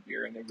package your own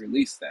beer and then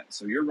release that.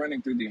 So you're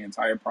running through the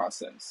entire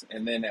process.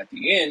 And then at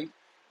the end,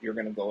 you're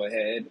going to go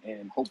ahead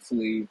and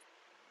hopefully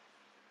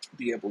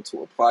be able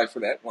to apply for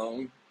that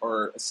loan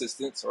or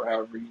assistance or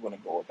however you want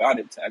to go about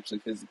it to actually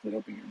physically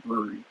open your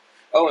brewery.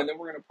 Oh, and then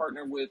we're going to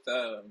partner with,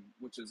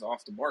 which is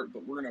off the mark,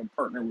 but we're going to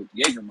partner with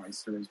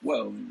Jägermeister as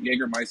well. And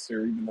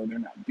Jägermeister, even though they're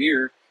not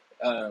beer,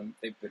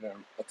 they've been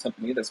a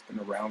company that's been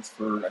around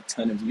for a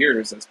ton of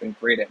years. That's been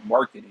great at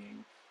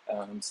marketing,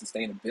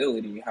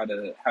 sustainability, how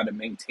to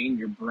maintain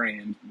your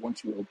brand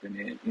once you open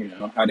it,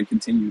 how to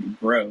continue to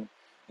grow.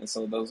 And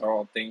so those are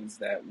all things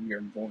that we are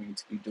going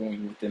to be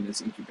doing within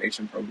this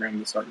incubation program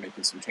to start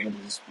making some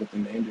changes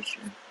within the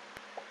industry.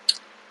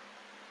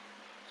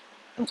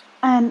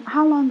 And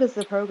how long is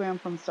the program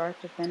from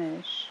start to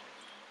finish?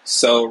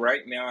 So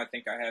right now, I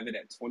think I have it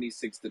at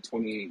 26 to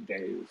 28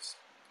 days.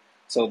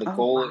 So the Oh,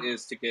 goal wow.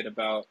 is to get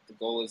about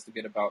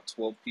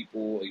 12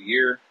 people a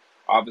year.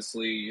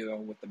 Obviously,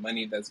 with the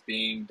money that's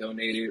being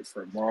donated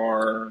from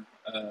RAR,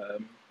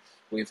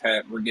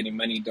 we're getting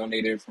money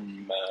donated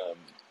from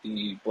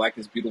the Black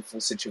is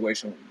Beautiful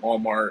situation with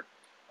Walmart,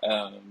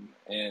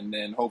 and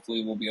then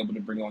hopefully we'll be able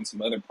to bring on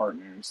some other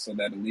partners so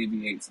that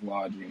alleviates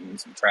lodging,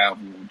 some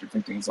travel,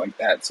 different things like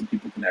that, so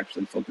people can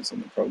actually focus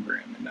on the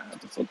program and not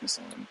have to focus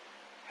on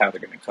how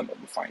they're going to come up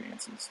with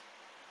finances.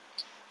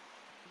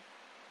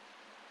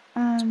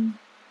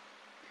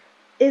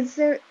 Is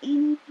there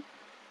any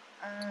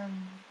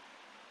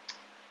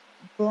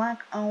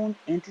Black-owned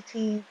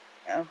entities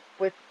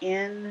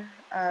within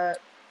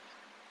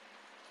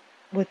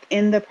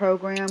the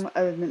program,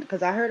 other than,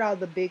 because I heard all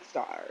the big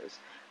stars,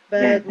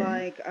 but Mm-hmm.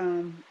 like,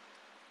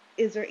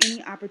 is there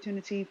any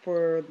opportunity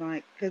for,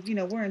 like, because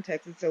we're in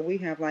Texas, so we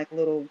have like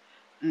little,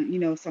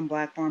 some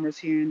Black farmers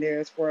here and there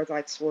as far as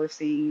like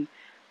sourcing,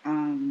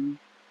 um,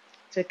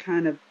 to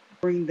kind of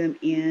bring them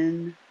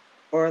in,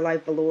 or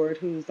like Velour,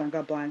 who's like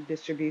a Black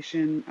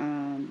distribution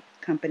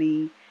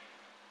company.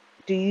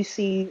 Do you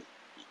see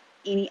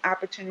any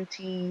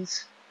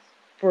opportunities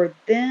for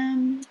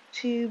them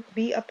to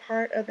be a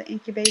part of the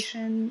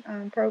incubation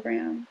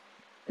program?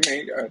 I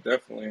mean, yeah,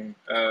 definitely.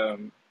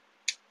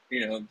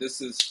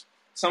 This is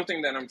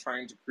something that I'm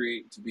trying to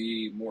create to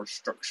be more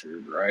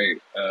structured,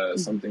 right? Mhm.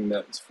 Something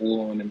that's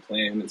full on and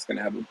planned. It's going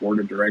to have a board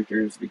of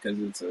directors because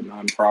it's a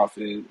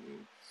nonprofit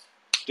and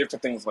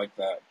different things like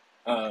that.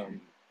 Okay.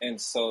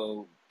 And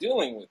so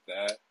dealing with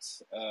that,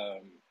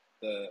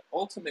 the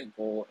ultimate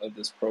goal of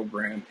this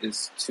program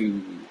is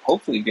to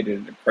hopefully get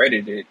it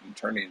accredited and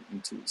turn it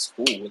into a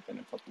school within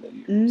a couple of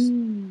years,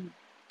 Mm.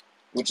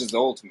 which is the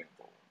ultimate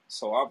goal.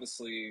 So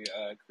obviously,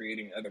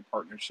 creating other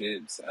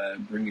partnerships,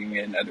 bringing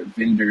in other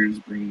vendors,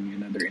 bringing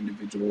in other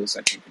individuals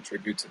that can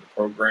contribute to the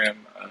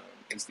program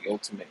is the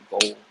ultimate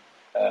goal,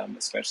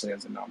 especially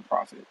as a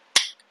nonprofit.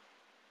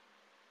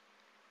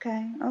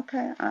 Okay.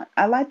 Okay.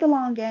 I like the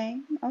long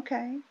game.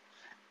 Okay.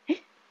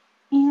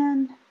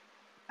 And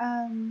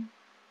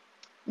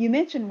you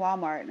mentioned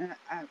Walmart, and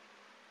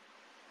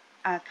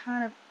I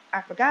kind of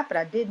I forgot, but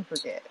I didn't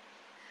forget.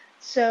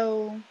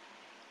 So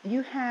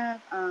you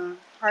have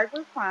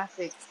Hardwood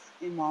Classics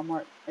in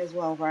Walmart as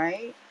well,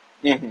 right?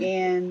 Mm-hmm.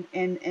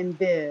 And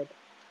Bib.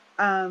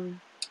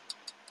 Um,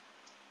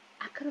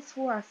 I could have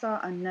swore I saw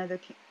another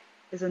can.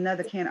 There's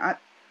another can.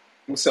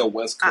 We sell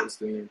West I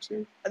Coast in there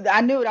too.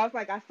 I knew it. I was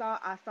like, I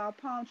saw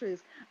palm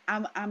trees.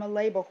 I'm a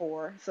labor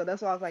whore, so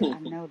that's why I was like, I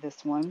know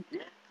this one.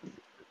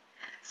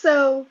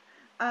 So,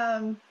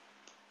 um,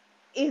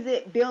 is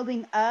it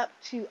building up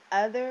to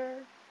other,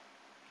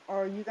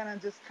 or are you gonna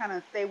just kind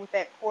of stay with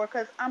that core?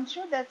 Because I'm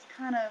sure that's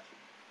kind of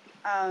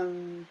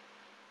um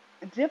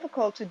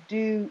difficult to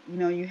do.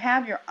 You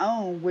have your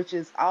own, which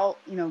is all,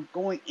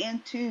 going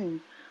into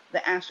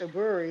the actual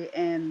brewery,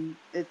 and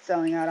it's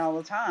selling out all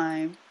the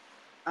time.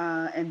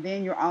 And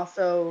then you're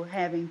also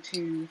having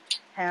to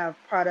have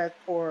product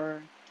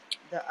for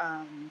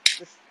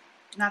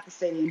not the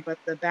stadium, but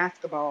the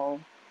basketball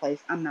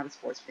place. I'm not a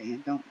sports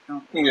fan.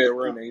 Yeah,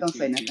 we're in the Don't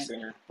say AT&T nothing.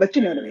 Center. But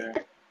you know Yeah, what I yeah, mean.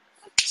 yeah.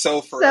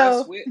 So for us,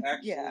 So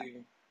yeah.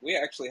 we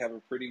actually have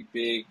a pretty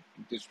big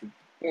district.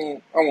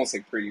 Well, I won't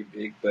say pretty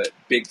big, but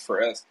big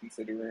for us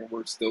considering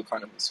we're still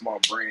kind of a small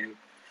brand.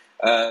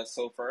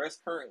 So for us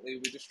currently,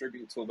 we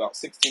distribute to about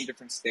 16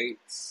 different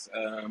states.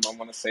 I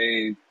want to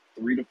say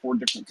 3 to 4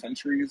 different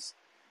countries,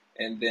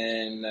 and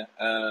then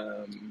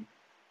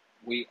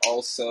we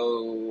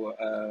also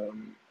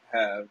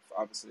have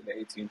obviously the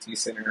AT&T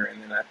Center,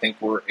 and then I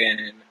think we're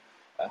in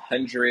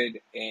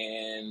 100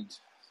 and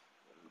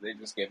they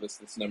just gave us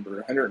this number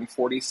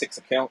 146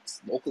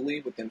 accounts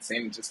locally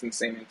just in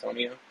San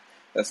Antonio.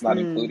 That's not Mm.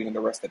 including the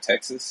rest of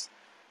Texas.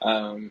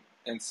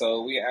 And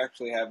so we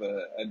actually have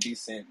a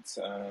decent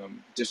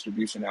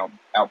distribution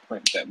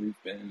outprint that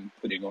we've been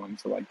putting on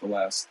for like the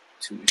last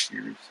 2-ish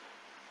years.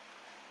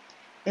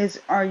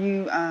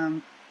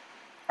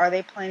 Are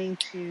they planning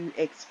to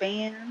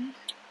expand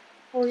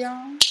for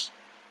y'all?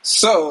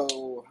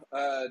 So,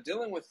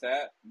 dealing with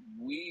that,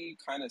 we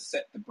kind of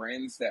set the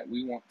brands that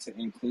we want to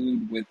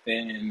include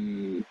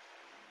within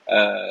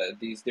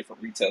these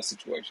different retail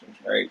situations,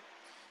 right?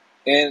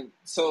 And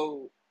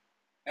so,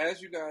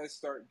 as you guys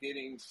start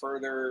getting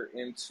further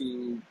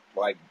into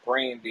like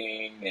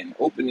branding and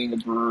opening a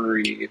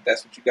brewery, if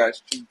that's what you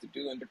guys choose to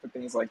do and different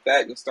things like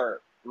that, you'll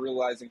start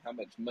realizing how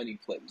much money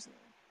plays in.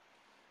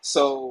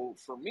 So,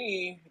 for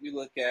me, you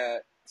look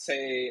at,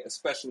 say, a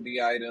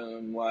specialty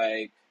item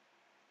like,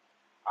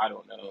 I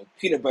don't know,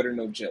 peanut butter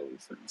no jelly,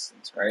 for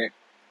instance, right?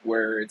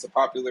 Where it's a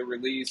popular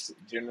release.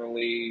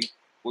 Generally,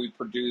 we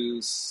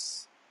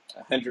produce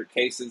 100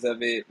 cases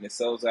of it, and it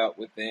sells out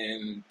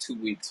within 2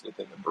 weeks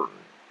within the brewery.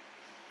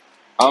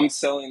 I'm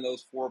selling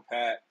those 4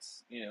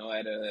 packs,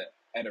 at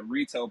a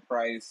retail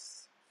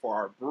price for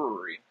our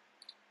brewery.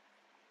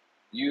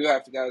 You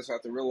guys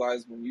have to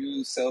realize when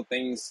you sell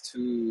things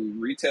to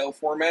retail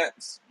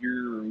formats,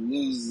 you're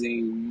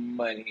losing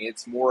money.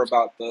 It's more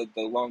about the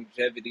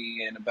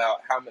longevity and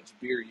about how much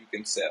beer you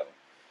can sell.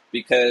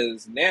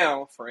 Because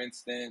now, for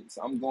instance,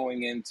 I'm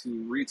going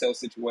into retail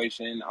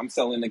situation, I'm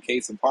selling a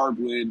case of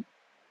hardwood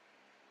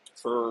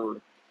for,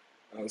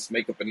 let's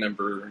make up a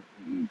number,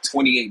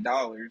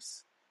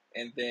 $28.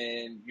 And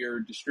then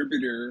your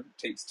distributor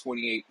takes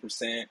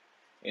 28%.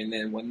 And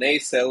then when they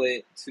sell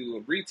it to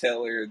a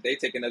retailer, they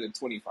take another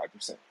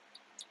 25%.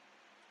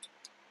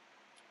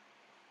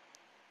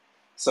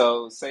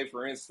 So say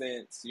for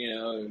instance,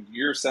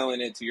 you're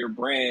selling it to your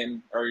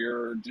brand or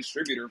your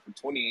distributor for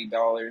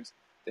 $28,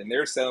 then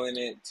they're selling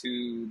it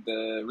to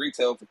the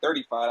retail for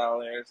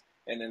 $35,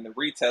 and then the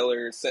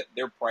retailer set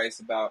their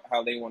price about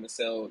how they want to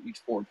sell each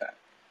 4-pack.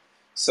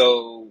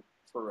 So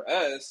for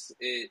us,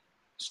 it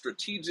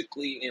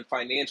strategically and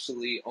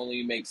financially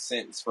only makes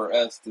sense for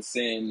us to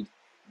send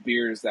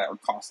beers that are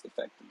cost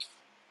effective.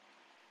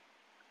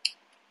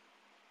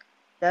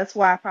 That's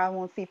why I probably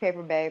won't see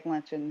paper bag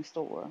lunch in the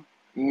store,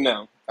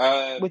 No.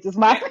 which is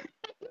my.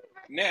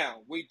 Now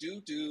we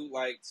do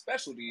like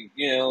specialty,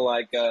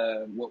 like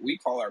what we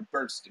call our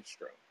burst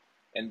distro,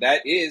 and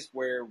that is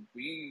where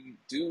we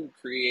do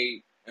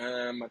create.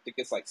 I think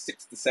it's like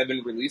 6 to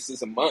 7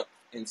 releases a month,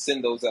 and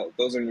send those out.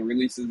 Those are the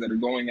releases that are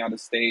going out of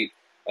state.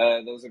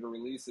 Those are the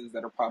releases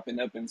that are popping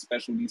up in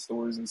specialty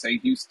stores in, say,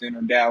 Houston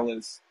or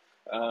Dallas,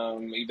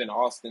 even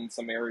Austin.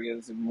 Some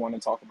areas, if you want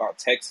to talk about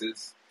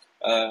Texas.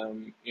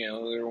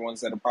 There are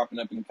ones that are popping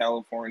up in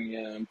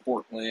California and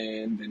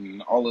Portland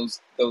and all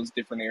those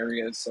different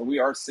areas. So we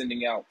are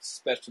sending out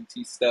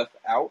specialty stuff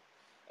out,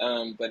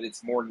 but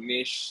it's more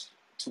niche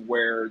to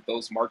where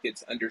those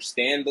markets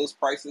understand those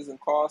prices and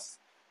costs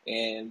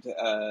and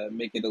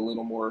make it a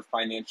little more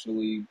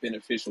financially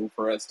beneficial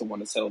for us to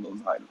want to sell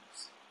those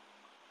items.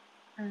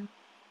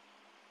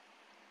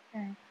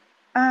 Okay.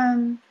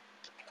 I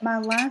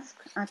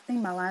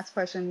think my last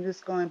question,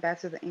 just going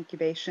back to the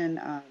incubation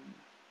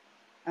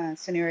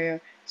scenario.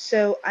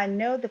 So I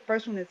know the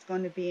first one is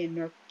going to be in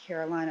North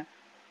Carolina,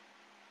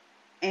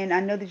 and I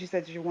know that you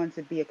said that you want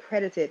to be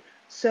accredited.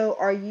 So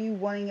are you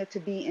wanting it to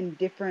be in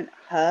different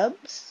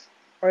hubs,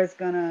 or is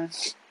that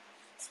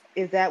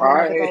one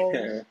of the I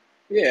goals?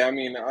 Yeah, I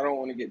mean, I don't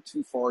want to get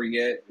too far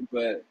yet,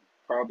 but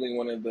probably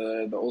one of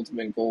the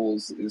ultimate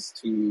goals is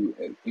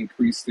to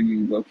increase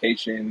the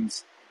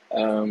locations,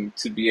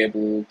 to be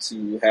able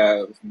to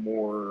have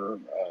more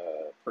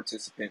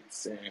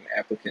participants and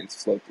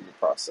applicants flow through the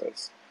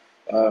process.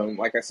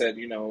 Like I said,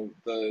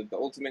 the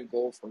ultimate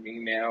goal for me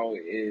now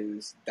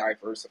is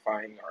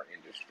diversifying our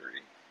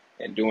industry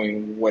and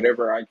doing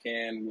whatever I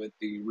can with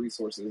the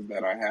resources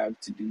that I have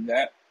to do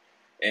that.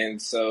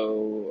 And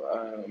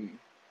so,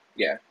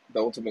 yeah, the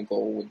ultimate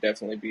goal would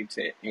definitely be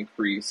to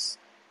increase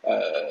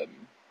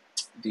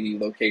the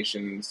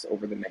locations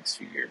over the next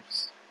few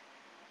years.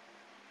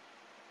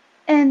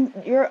 And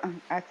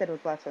I said it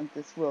was last one.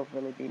 This will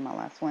really be my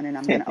last one, and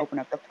I'm going to open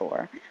up the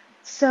floor.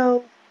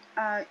 So,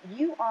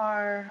 you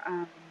are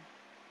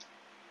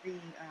the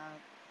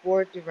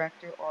board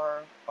director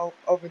or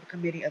over the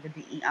committee of the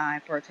DEI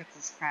for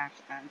Texas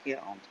Craft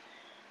Guild.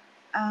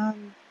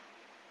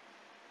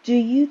 Do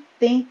you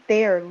think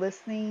they are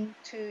listening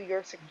to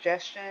your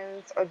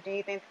suggestions, or do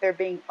you think they're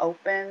being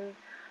open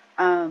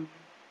um,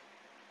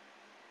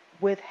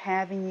 with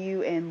having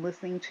you and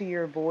listening to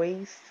your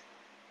voice?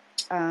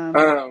 Um,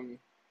 Um,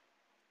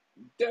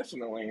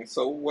 Definitely.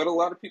 So, what a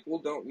lot of people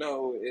don't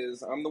know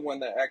is I'm the one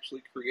that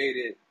actually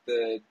created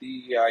the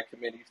DEI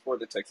committee for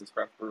the Texas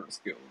Craft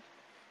Brewers Guild.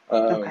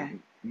 okay.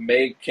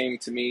 Meg came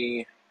to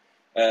me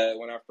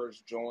when I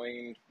first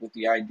joined with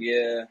the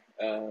idea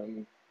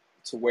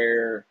to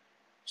where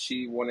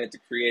she wanted to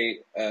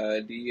create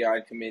a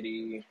DEI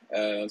committee,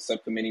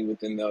 subcommittee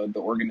within the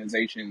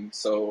organization.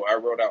 So I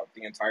wrote out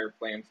the entire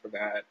plan for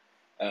that,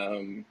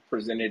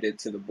 presented it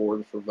to the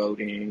board for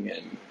voting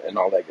and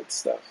all that good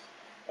stuff.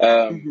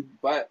 Hmm.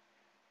 But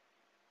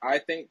I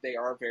think they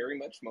are very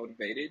much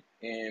motivated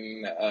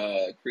in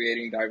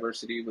creating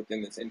diversity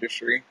within this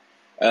industry.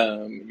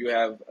 You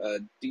have a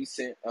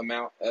decent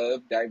amount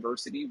of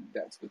diversity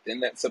that's within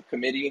that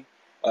subcommittee.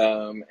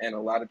 and a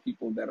lot of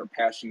people that are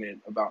passionate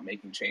about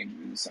making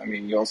changes. I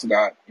mean, you also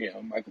got,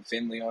 Michael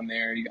Finley on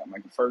there. You got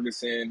Michael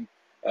Ferguson.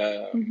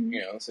 Hmm.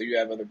 So you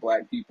have other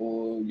Black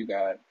people. You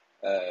got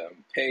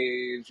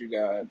Paige. You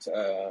got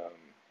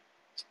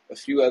a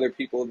few other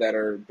people that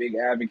are big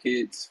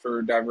advocates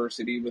for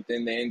diversity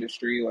within the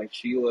industry, like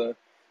Sheila.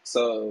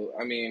 So,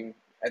 I mean,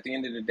 at the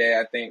end of the day,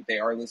 I think they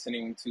are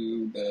listening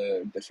to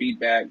the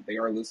feedback. They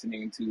are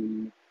listening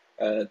to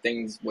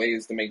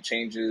ways to make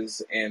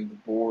changes. And the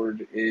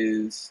board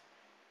is,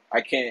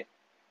 I can't,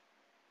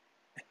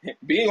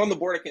 being on the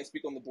board, I can't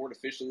speak on the board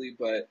officially,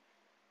 but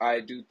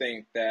I do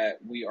think that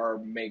we are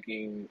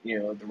making,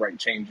 the right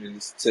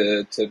changes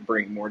to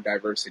bring more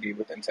diversity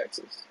within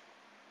Texas.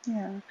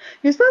 Yeah,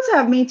 you're supposed to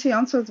have me too.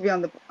 I'm supposed to be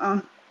on the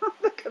on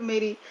the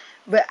committee,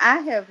 but I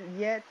have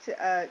yet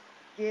to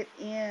get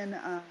in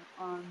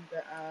on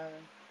the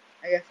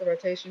I guess the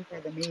rotation for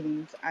the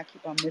meetings. I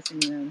keep on missing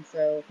them,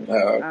 so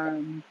Okay.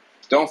 um,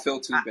 Don't feel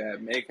too I,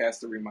 bad. Meg has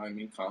to remind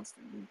me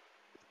constantly.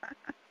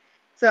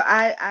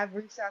 I've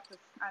reached out to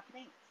I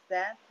think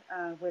Seth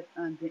with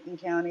Denton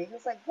County. He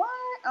was like, "What?"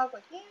 I was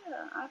like,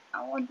 "Yeah,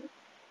 I want.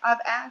 I've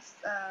asked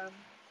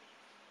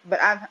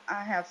but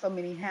I have so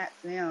many hats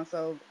now,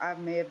 so I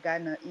may have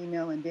gotten an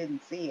email and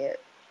didn't see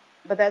it.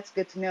 But that's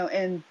good to know.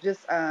 And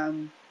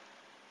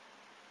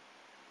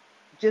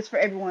just for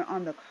everyone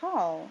on the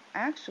call,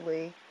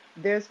 actually,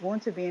 there's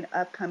going to be an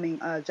upcoming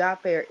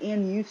job fair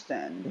in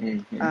Houston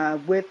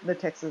Mm-hmm. with the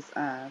Texas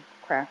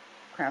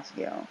Crafts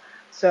Guild.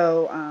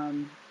 So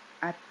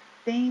I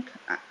think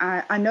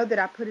I know that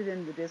I put it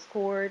in the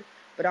Discord,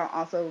 but I'll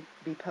also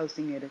be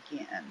posting it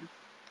again.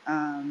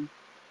 Um,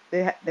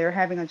 they're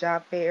having a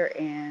job fair,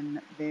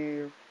 and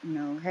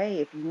hey,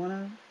 if you want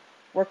to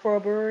work for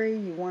a brewery,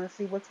 you want to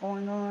see what's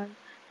going on,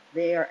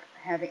 they are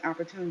having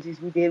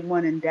opportunities. We did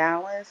one in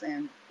Dallas,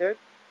 and they're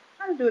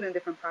trying to do it in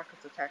different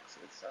pockets of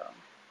Texas. So,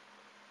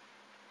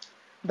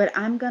 but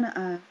I'm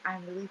gonna, I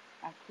really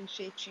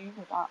appreciate you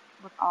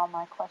with all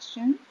my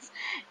questions,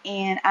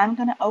 and I'm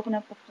gonna open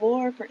up the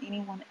floor for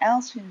anyone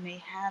else who may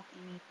have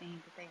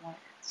anything that they want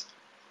to ask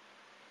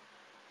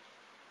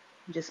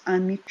you. Just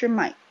unmute your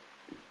mic.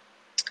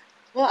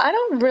 Well, I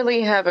don't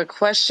really have a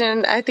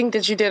question. I think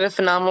that you did a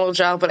phenomenal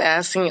job with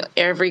asking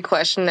every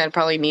question that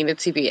probably needed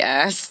to be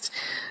asked.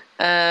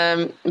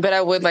 But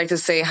I would like to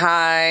say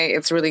hi.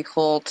 It's really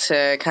cool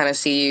to kind of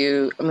see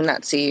you. I mean,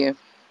 not see you,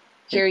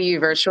 hear you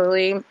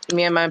virtually.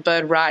 Me and my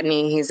bud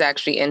Rodney, he's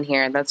actually in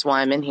here. That's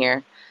why I'm in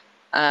here.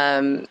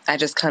 I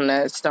just kind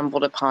of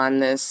stumbled upon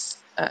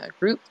this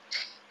group,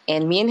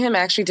 and me and him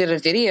actually did a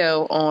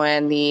video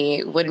on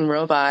the wooden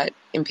robot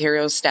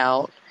Imperial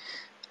Stout.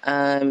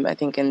 I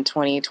think in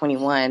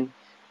 2021.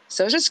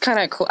 So it's just kind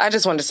of cool. I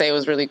just wanted to say it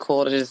was really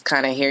cool to just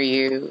kind of hear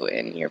you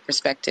and your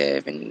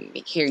perspective and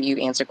hear you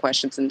answer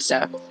questions and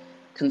stuff,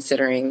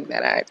 considering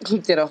that I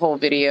did a whole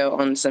video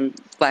on some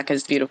Black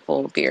is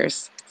Beautiful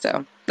beers.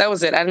 So that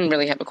was it. I didn't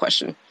really have a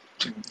question.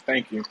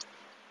 Thank you.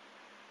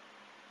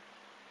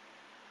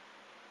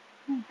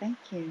 Oh, thank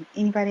you.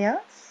 Anybody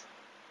else?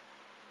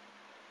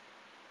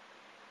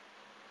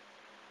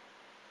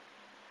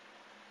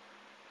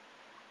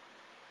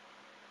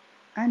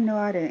 I know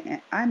I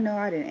didn't. I know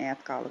I didn't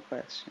ask all the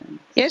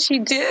questions. Yes,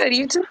 you did.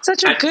 You did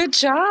such a I, good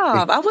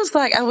job. I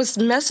was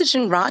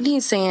messaging Rodney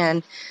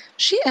saying,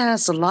 she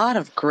asked a lot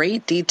of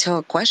great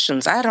detailed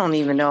questions. I don't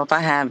even know if I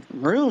have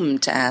room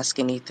to ask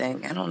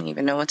anything. I don't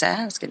even know what to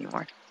ask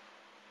anymore,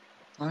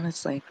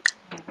 honestly.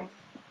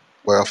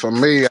 Well, for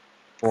me, I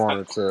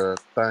wanted to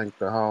thank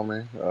the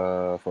homie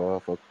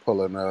for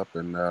pulling up,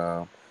 and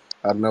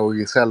I know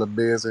he's hella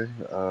busy.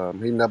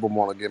 He never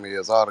want to give me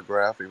his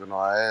autograph, even though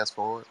I asked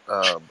for it.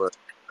 But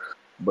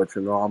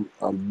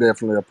I'm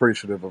definitely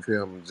appreciative of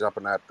him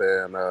jumping out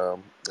there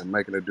and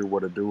making it do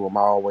what it do. I'm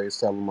always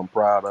telling him I'm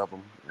proud of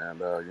him,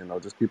 and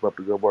just keep up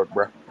the good work,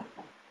 bro.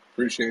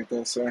 Appreciate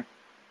that, sir.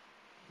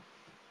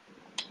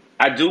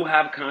 I do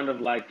have kind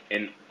of like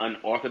an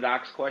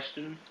unorthodox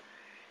question.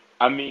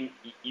 I mean,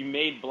 you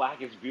made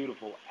Black is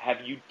Beautiful. Have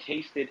you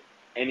tasted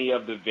any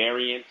of the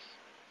variants?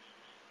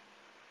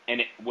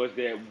 And was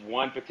there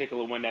one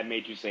particular one that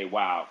made you say,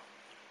 wow,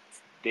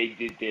 they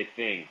did their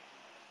thing?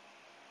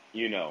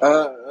 You know.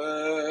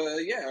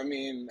 Yeah, I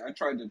mean, I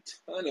tried a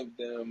ton of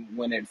them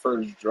when it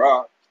first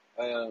dropped.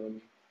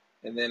 Um,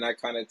 and then I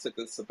kind of took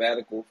a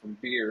sabbatical from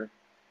beer.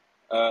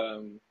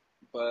 Um,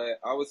 but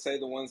I would say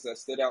the ones that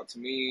stood out to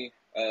me,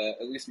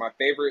 at least my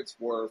favorites,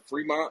 were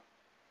Fremont,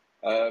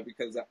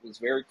 because that was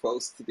very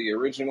close to the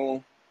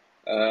original.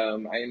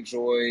 I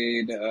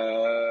enjoyed,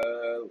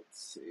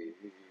 let's see,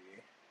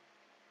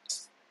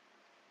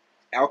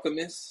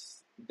 Alchemist.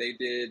 They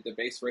did the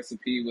base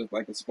recipe with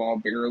like a small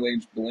barrel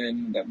aged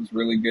blend that was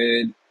really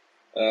good.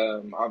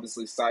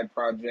 Obviously, Side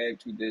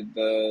Project, who did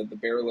the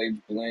barrel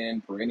aged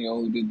blend,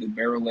 Perennial, who did the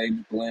barrel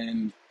aged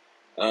blend,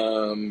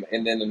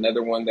 and then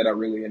another one that I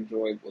really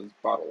enjoyed was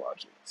Bottle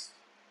Logics.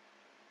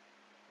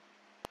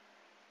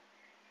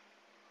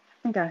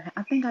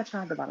 I think I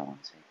tried the bottle one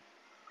too.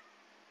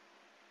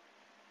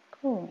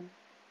 Cool.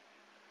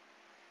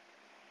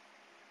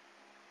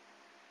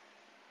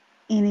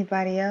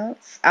 Anybody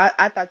else?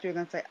 I thought you were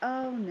gonna say,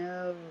 "Oh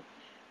no,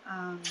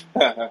 um,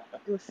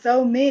 it was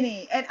so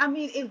many," and I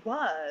mean, it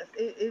was.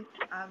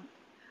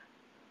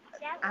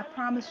 I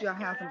promise you, I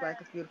have some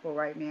Black is Beautiful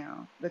right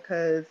now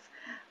because,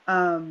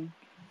 um,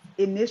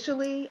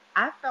 initially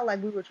I felt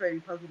like we were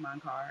trading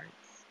Pokemon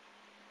cards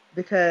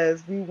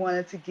because we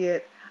wanted to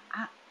get.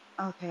 I,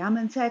 okay, I'm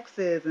in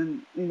Texas,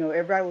 and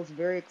everybody was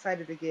very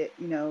excited to get,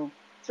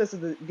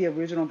 especially the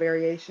original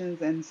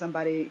variations, and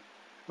somebody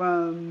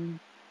from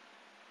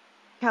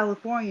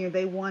California,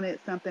 they wanted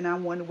something. I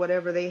wanted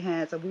whatever they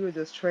had. So we were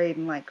just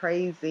trading like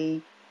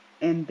crazy.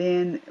 And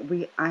then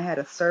I had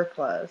a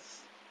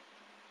surplus.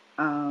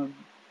 Um,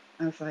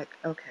 I was like,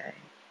 okay.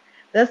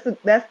 That's the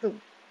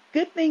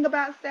good thing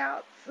about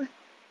stouts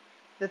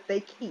that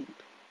they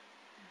keep.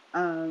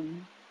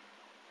 Um,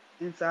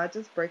 and so I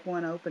just break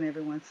one open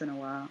every once in a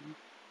while.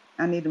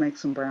 I need to make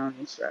some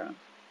brownies though.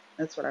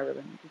 That's what I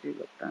really need to do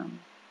with them.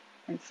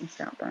 Make some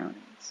stout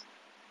brownies.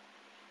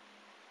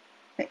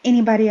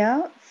 Anybody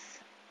else?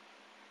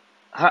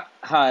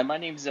 Hi, my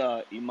name's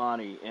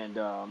Imani, and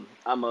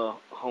I'm a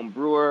home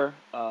brewer.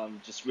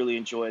 Just really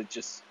enjoy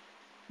just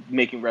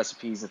making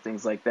recipes and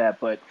things like that.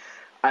 But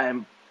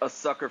I'm a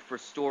sucker for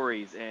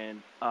stories,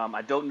 and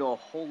I don't know a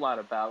whole lot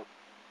about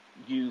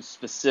you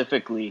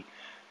specifically,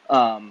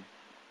 um,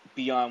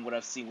 beyond what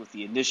I've seen with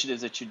the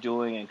initiatives that you're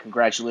doing. And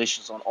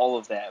congratulations on all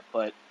of that.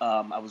 But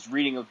I was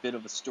reading a bit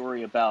of a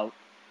story about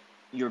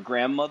your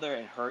grandmother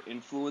and her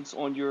influence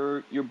on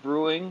your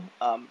brewing.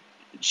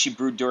 She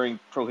brewed during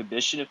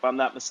Prohibition, if I'm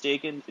not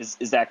mistaken. Is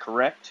that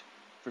correct?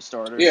 For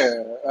starters, Yeah.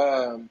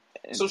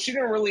 and So she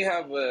didn't really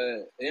have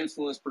a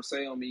influence per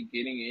se on me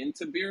getting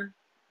into beer.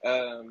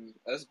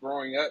 Us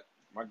growing up,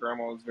 my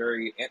grandma was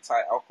very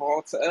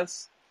anti-alcohol to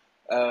us.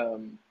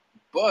 Um,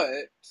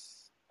 but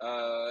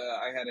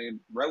I had a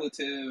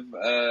relative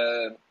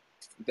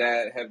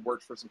that had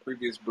worked for some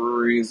previous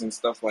breweries and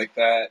stuff like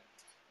that.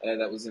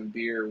 That was in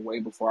beer way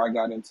before I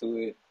got into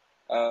it.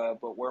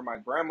 But where my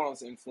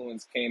grandma's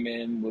influence came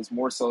in was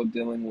more so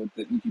dealing with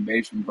the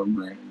incubation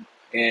program.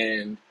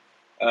 And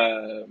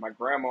my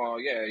grandma,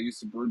 yeah, used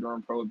to brew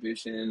during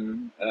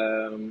Prohibition.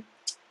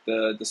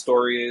 The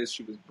story is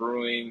she was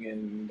brewing,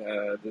 and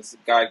this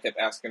guy kept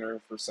asking her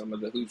for some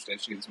of the hooch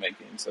that she was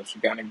making. So she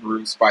kind of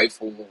grew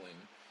spiteful and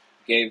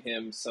gave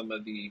him some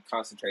of the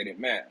concentrated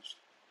mash.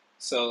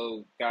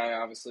 So guy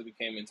obviously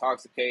became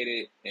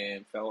intoxicated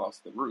and fell off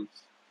the roof.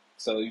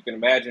 So you can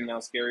imagine how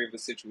scary of a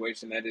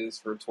situation that is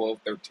for a 12,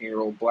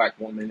 13-year-old black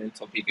woman in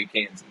Topeka,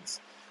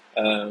 Kansas.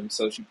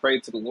 So she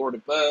prayed to the Lord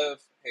above,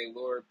 hey,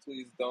 Lord,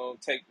 please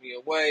don't take me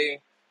away.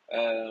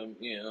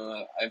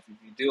 If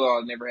you do,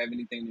 I'll never have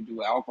anything to do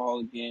with alcohol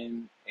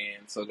again.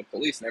 And so the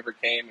police never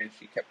came, and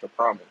she kept her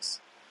promise.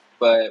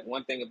 But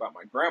one thing about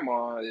my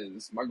grandma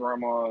is my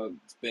grandma's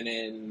been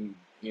in,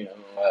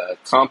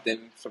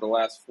 Compton for the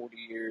last 40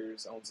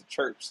 years, owns a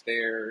church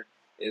there,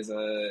 is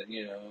a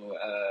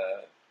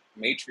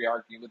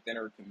matriarchy within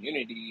her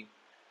community,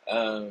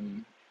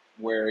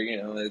 where,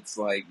 it's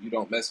like you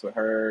don't mess with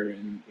her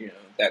and,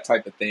 that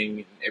type of thing.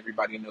 And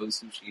everybody knows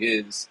who she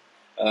is.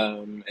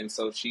 And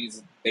so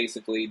she's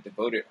basically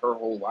devoted her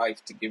whole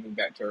life to giving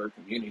back to her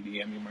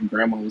community. I mean, my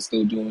grandma was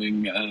still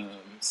doing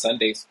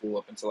Sunday school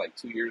up until like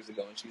 2 years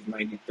ago, and she's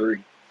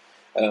 93.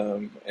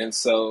 And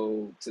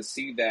so to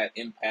see that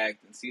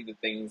impact and see the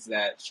things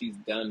that she's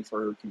done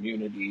for her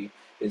community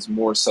is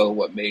more so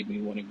what made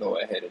me want to go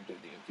ahead and do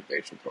the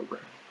incubation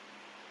program.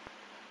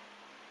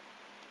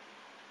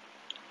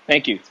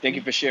 thank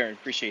you for sharing.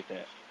 Appreciate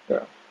that.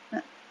 Yeah.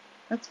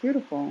 That's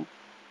beautiful.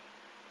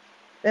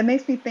 That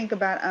makes me think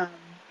about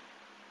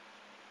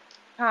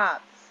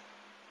Pops.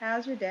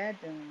 How's your dad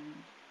doing?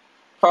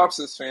 Pops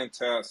is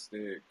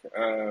fantastic.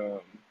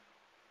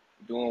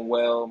 Doing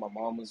well. My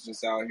mom was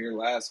just out here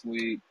last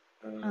week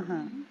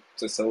Uh-huh.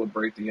 to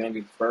celebrate the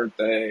youngest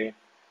birthday.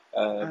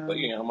 But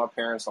Oh, my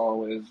parents are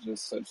always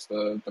just such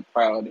the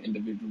proud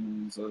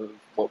individuals of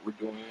what we're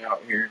doing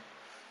out here.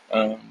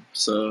 A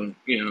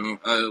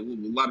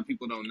lot of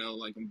people don't know,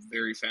 like, I'm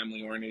very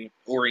family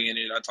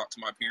oriented. I talk to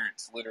my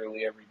parents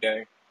literally every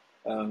day,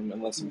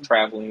 unless I'm mm.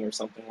 traveling or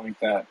something like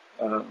that.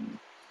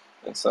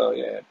 And so,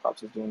 yeah,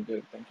 Pops is doing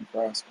good. Thank you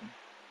for asking.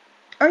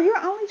 Are you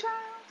an only child?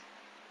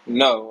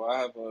 No, I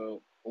have a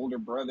older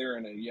brother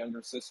and a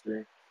younger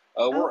sister.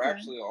 We're Okay.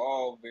 actually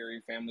all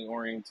very family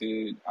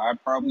oriented. I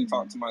probably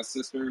talk Yeah. to my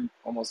sister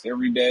almost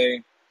every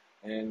day,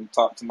 and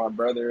talk to my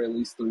brother at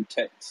least through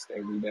text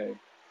every day.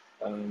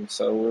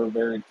 So we're a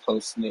very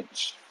close knit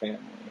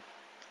family.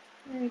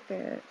 Very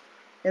good.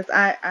 Yes,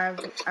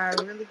 I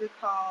really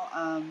recall.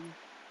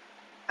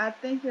 I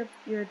think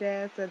your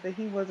dad said that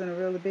he wasn't a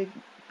really big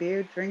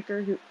beer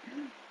drinker.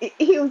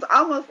 He was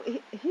almost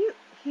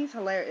he's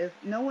hilarious.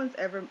 No one's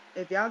ever,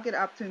 if y'all get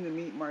an opportunity to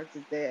meet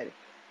Marcus's dad,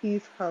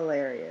 he's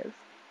hilarious.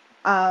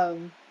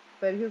 Um,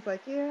 but he was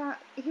like, yeah,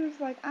 he was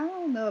like, I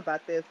don't know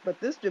about this, but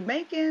this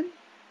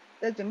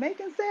the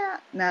Jamaican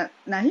sound.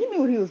 Now he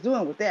knew what he was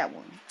doing with that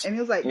one, and he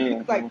was like,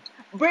 Hmm.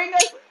 bring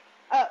us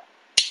up.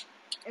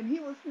 And he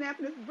was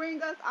snapping this,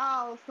 bring us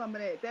all some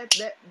of that.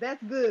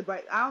 That's good,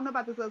 right? I don't know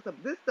about this other stuff.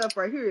 This stuff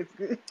right here is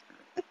good.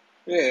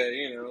 Yeah,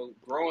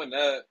 growing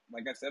up,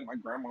 like I said, my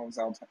grandma was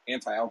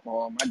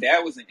anti-alcohol. My dad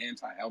was an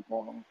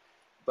anti-alcohol,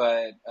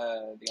 but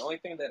the only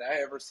thing that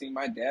I ever seen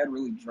my dad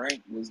really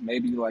drink was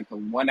maybe like a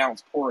 1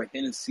 ounce pour of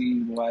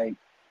Hennessy, like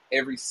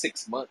every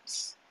 6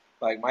 months.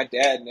 Like my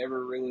dad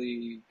never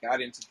really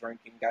got into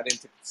drinking, got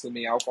into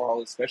consuming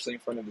alcohol, especially in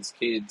front of his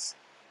kids.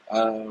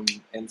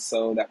 And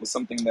so that was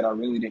something that I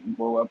really didn't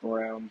grow up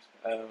around.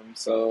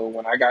 So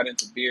when I got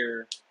into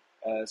beer,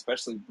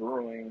 especially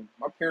brewing.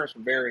 My parents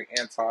were very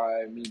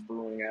anti me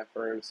brewing at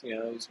first. It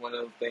was one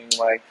of the things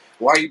like,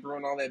 why are you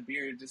brewing all that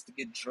beer just to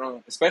get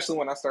drunk? Especially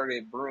when I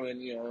started brewing,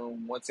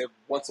 once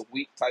a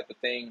week type of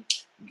thing,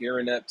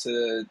 gearing up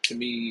to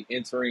me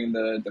entering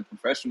the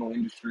professional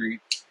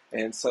industry.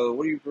 And so,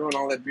 what are you brewing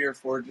all that beer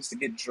for? Just to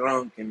get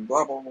drunk and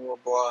blah blah blah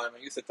blah. And I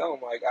used to tell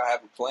them like, I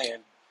have a plan.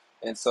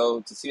 And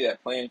so to see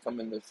that plan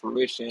come into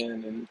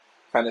fruition and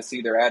kind of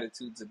see their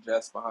attitudes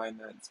adjust behind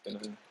that, it's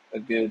been a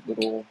good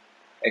little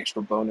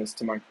extra bonus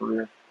to my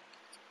career.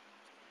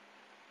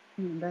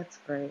 That's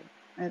great.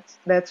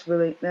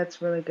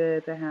 That's really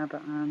good to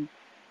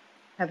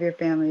have your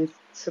family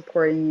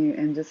supporting you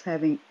and just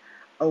having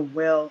a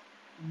well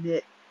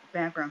knit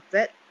background.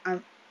 That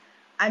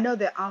I know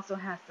that also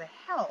has to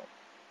help,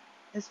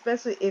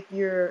 especially if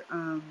you're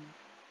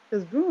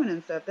because brewing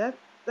and stuff, that's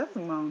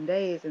some long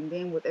days, and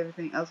then with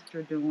everything else that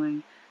you're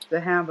doing,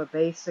 to have a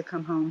base to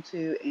come home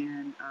to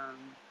and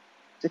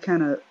to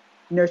kind of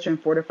nurture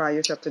and fortify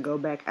yourself to go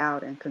back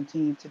out and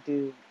continue to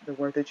do the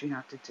work that you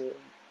have to do.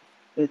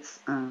 It's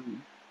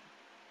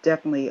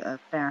definitely a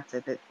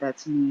facet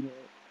that's needed.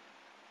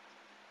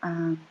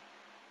 Um,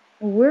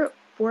 we're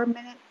 4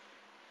 minutes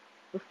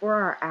before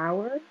our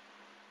hour.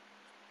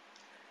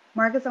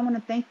 Marcus, I want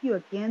to thank you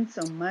again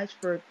so much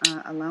for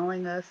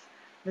allowing us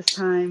this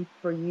time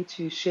for you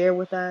to share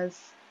with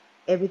us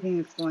everything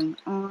that's going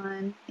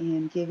on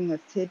and giving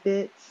us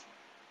tidbits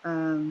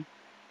um,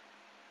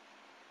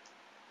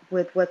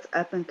 with what's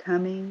up and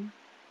coming.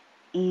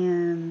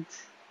 And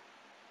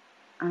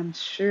I'm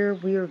sure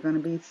we are going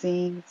to be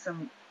seeing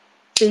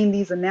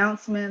these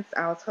announcements.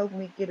 I was hoping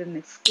we get an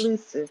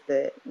exclusive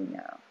that,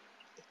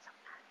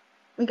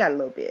 we got a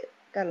little bit,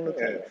 got a little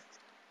Yeah. taste.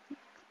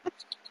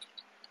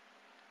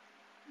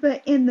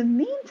 But in the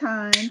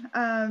meantime,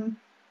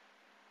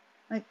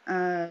 like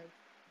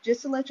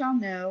just to let y'all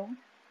know,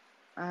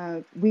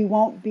 we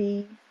won't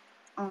be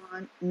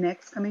on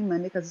next coming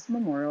Monday because it's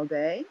Memorial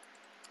Day.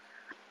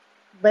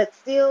 But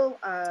still,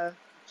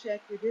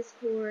 check your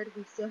Discord.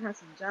 We still have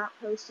some job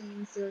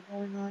postings that are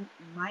going on.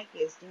 Mike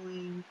is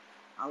doing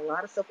a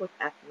lot of stuff with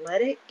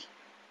athletic.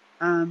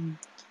 Um,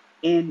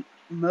 and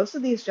most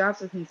of these jobs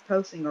that he's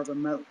posting are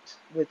remote,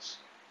 which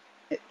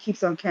it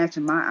keeps on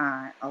catching my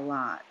eye a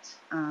lot.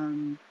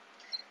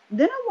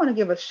 Then I want to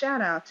give a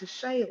shout out to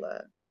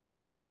Shayla.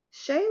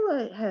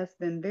 Shayla has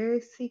been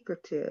very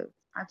secretive.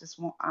 I just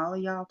want all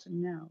of y'all to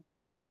know.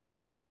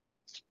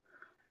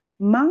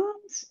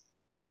 Moms,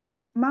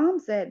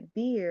 Moms at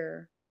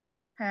Beer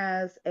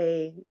has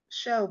a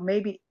show.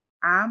 Maybe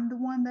I'm the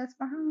one that's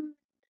behind,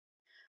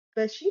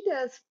 but she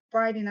does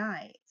Friday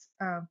nights,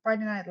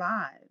 Friday Night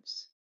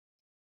Lives.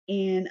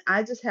 And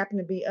I just happened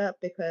to be up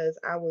because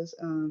I was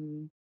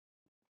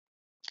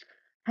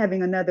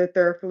having another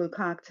third flu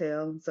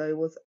cocktail, so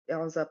I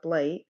was up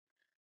late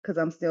because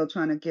I'm still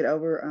trying to get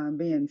over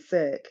being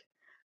sick.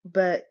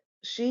 But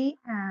she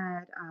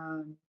had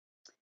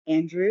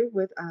Andrew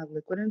with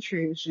Liquid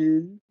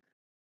Intrusion,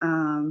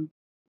 um,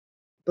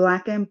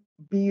 Black and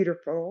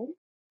Beautiful,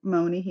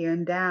 Moni here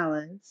in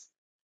Dallas,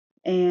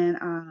 and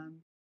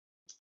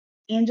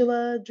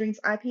Angela drinks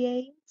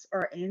IPAs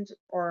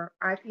or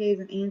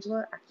IPAs and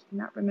Angela. I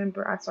cannot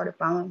remember. I started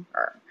following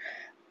her,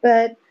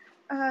 but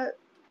uh,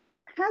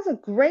 has a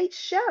great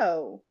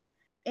show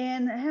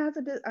and has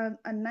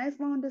a nice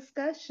long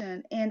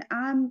discussion. And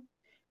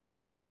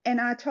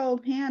I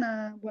told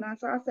Hannah when I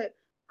saw, I said,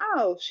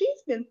 "Oh,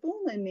 she's been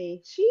fooling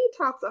me. She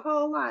talks a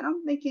whole lot."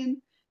 I'm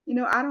thinking,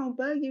 I don't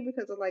bug you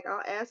because of like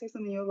I'll ask you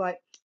something, you're like,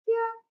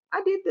 "Yeah,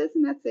 I did this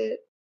and that's it."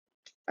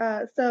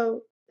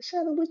 So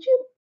Shayla, would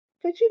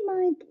you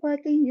mind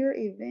plugging your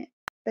event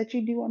that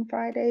you do on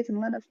Fridays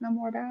and let us know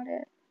more about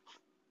it?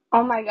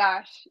 Oh my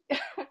gosh.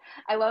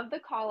 I love the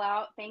call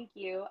out. Thank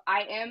you.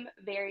 I am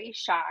very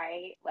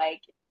shy,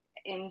 like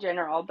in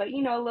general, but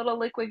a little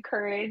liquid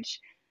courage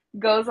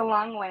goes a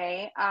long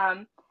way.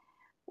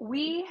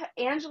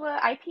 Angela,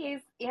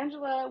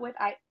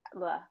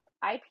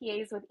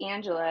 IPAs with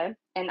Angela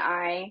and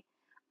I,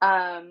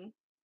 um,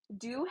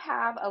 do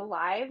have a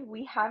live.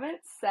 We haven't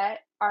set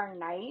our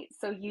night,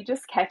 so you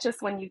just catch us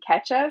when you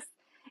catch us.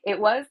 It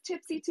was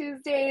Tipsy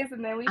Tuesdays,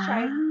 and then we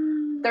tried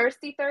Ah,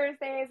 Thirsty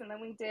Thursdays, and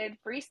then we did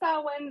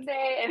Freestyle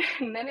Wednesday,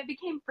 and then it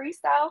became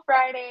Freestyle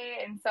Friday.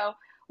 And so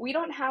we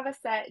don't have a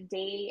set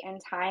day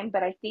and time,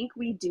 but I think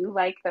we do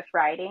like the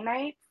Friday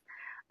nights.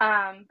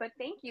 But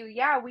thank you.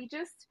 Yeah,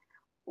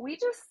 we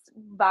just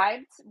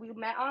vibed. We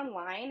met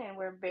online and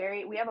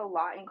we have a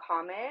lot in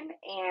common.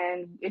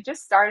 And it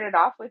just started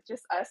off with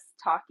just us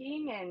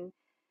talking and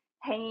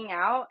hanging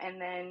out. And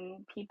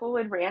then people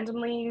would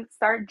randomly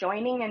start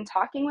joining and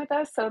talking with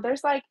us. So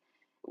there's like,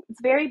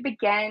 it's very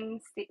beginning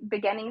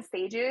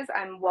stages.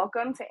 I'm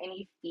welcome to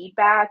any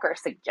feedback or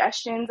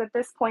suggestions at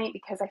this point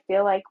because I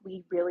feel like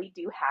we really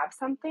do have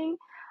something.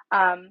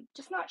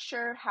 Just not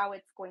sure how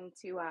it's going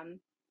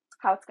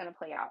to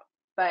play out.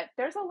 But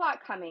there's a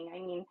lot coming. I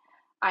mean,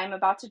 I'm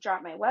about to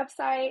drop my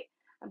website.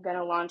 I'm going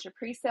to launch a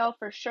pre-sale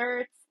for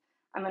shirts.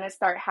 I'm going to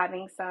start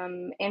having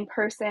some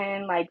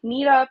in-person like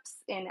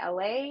meetups in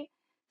LA.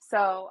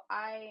 So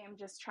I am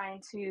just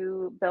trying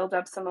to build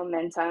up some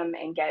momentum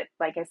and get,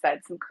 like I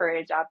said, some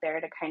courage out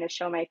there to kind of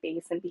show my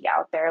face and be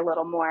out there a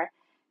little more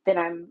than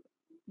I'm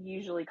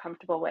usually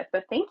comfortable with.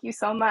 But thank you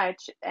so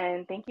much.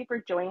 And thank you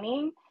for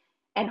joining.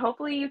 And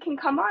hopefully you can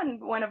come on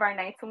one of our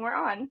nights when we're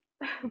on.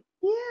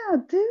 Yeah,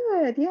 do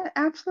it. Yeah,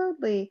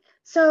 absolutely.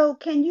 So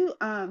can you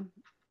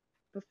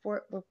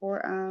before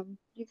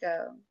you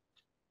go,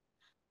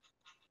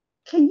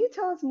 can you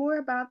tell us more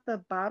about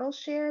the bottle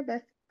share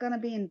that's gonna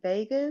be in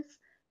Vegas?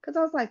 Because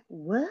I was like,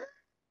 what?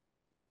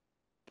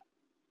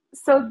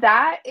 So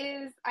that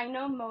is, I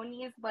know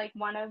Moni is like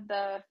one of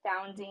the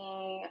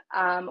founding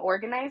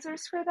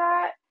organizers for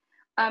that.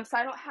 So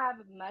I don't have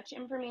much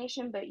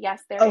information, but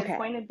yes, there is Okay.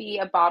 going to be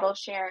a bottle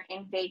share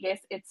in Vegas.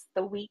 It's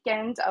the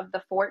weekend of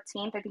the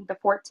 14th. I think the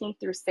 14th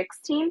through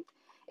 16th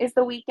is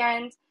the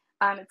weekend.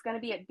 It's going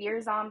to be at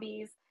Beer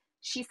Zombies.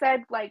 She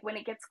said like when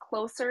it gets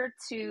closer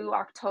to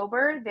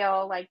October,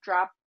 they'll like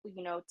drop,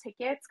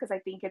 tickets because I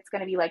think it's going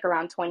to be like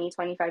around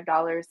 $25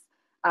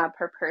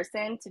 per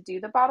person to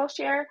do the bottle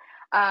share.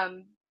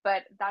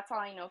 But that's all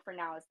I know for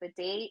now is the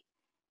date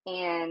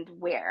and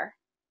where.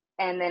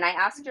 And then I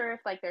asked her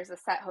if like there's a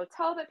set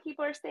hotel that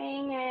people are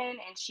staying in,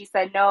 and she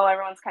said no,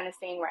 everyone's kind of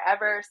staying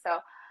wherever. So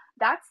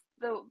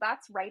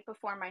that's right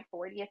before my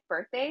 40th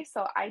birthday.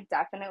 So I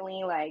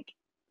definitely like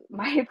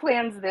my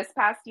plans this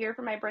past year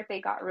for my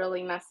birthday got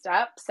really messed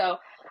up. So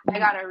I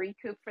got to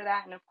recoup for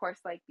that, and of course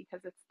like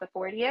because it's the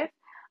 40th.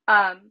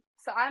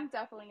 So I'm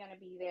definitely going to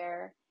be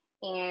there.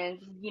 And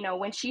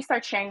when she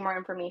starts sharing more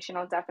information,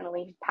 I'll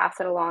definitely pass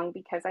it along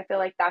because I feel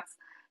like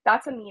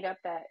that's a meetup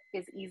that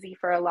is easy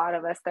for a lot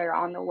of us that are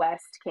on the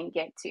West can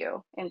get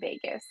to in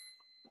Vegas.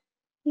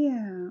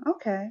 Yeah,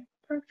 okay.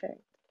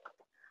 Perfect.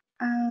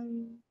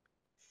 Let's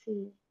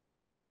see.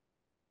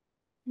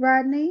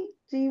 Rodney,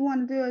 do you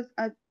want to do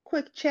a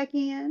quick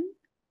check-in?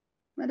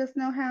 Let us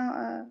know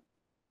how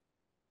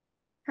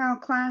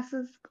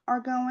classes are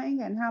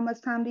going and how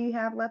much time do you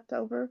have left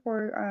over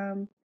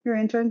for your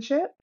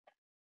internship?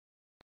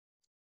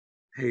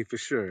 Hey, for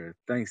sure.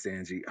 Thanks,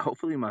 Angie.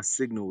 Hopefully my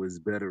signal is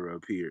better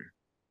up here.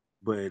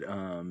 But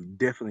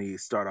definitely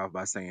start off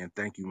by saying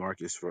thank you,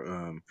 Marcus,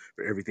 for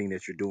everything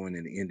that you're doing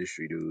in the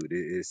industry, dude.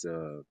 It's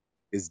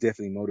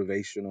definitely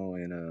motivational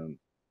and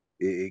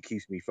it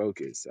keeps me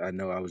focused. I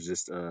know I was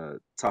just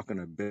talking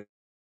to Beth.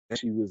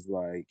 She was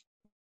like,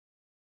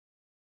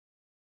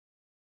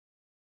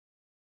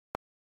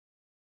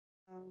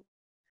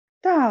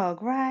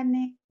 Dog,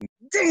 Rodney.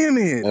 "Damn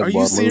it, That are you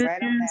boy Cut moved. serious?"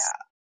 right on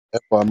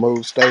That boy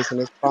moved states in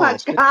his out. My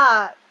phone.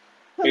 God.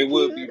 It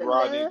would be Computer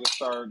Rodney love.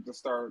 to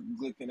start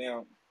glicking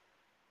out.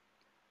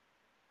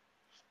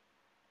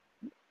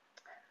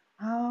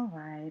 All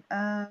right.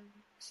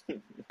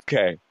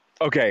 Okay.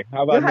 Okay.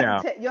 How about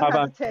now? You'll How have to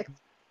about text.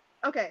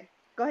 Okay.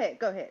 Go ahead.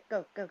 Go ahead.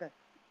 Go, go, go.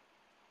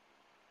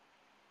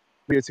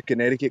 here to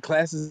Connecticut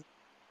classes?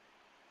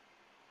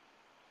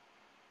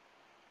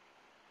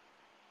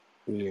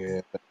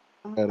 Yeah,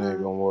 that ain't Uh-uh.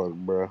 gonna work,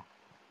 bro.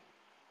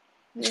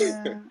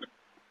 Yeah.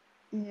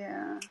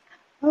 Yeah.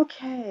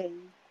 Okay.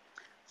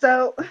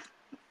 So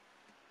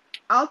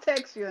I'll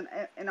text you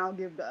and I'll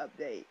give the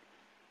update.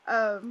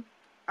 Um,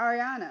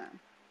 Ariana,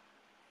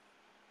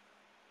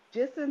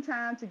 just in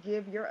time to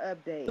give your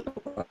update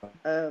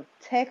of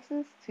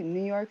Texas to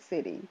New York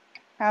City.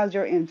 How's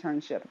your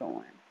internship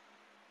going?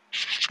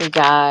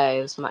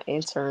 Guys, my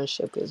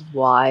internship is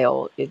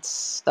wild.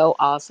 It's so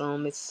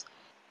awesome. It's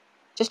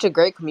just a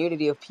great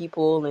community of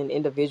people and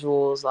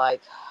individuals.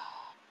 Like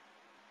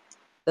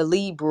the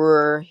lead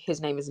brewer,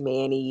 his name is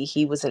Manny.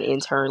 He was an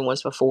intern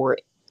once before.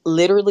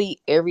 Literally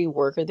every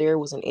worker there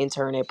was an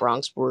intern at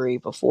Bronx Brewery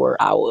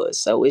before I was.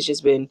 So it's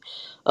just been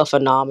a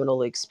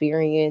phenomenal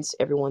experience.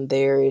 Everyone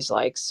there is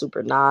like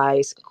super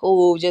nice,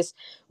 cool, just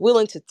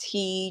willing to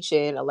teach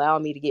and allow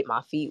me to get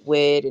my feet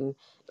wet and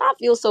not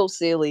feel so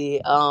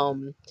silly.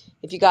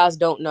 If you guys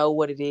don't know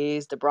what it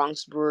is, the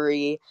Bronx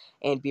Brewery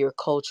and Beer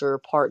Culture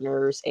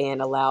partners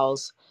and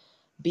allows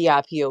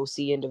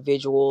BIPOC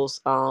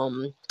individuals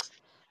a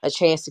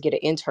chance to get an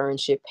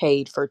internship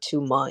paid for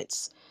 2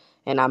 months.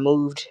 And I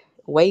moved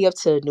way up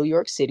to New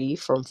York City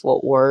from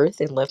Fort Worth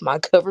and left my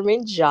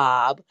government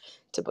job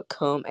to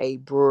become a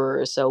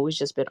brewer. So it's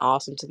just been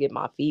awesome to get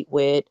my feet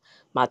wet.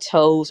 My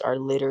toes are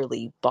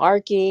literally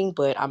barking,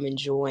 but I'm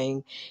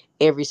enjoying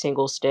every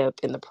single step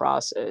in the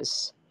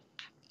process.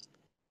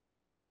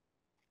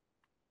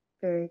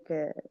 Very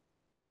good.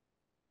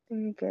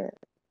 Very good.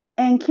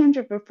 And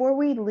Kendra, before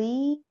we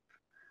leave,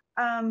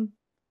 um,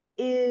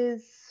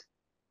 is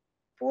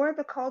For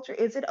the Culture,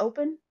 is it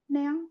open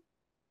now?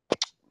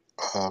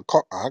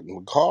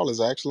 Carl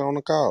is actually on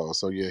the call,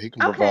 so yeah, he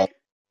can provide.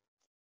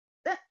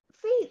 Okay.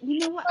 See, you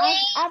know what?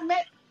 I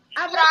met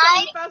some of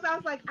you folks. I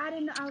was like, I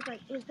didn't know. I was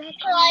like, is that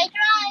Carl? I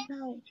don't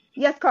know.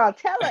 Yes, Carl,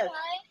 tell us.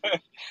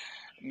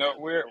 No,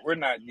 we're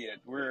not yet.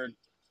 We're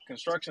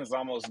construction's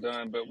almost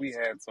done, but we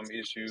had some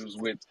issues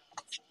with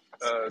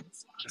the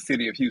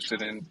city of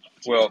Houston and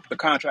well, the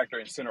contractor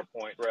in Center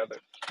Point rather,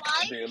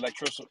 the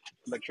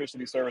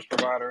electricity service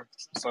provider.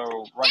 So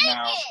right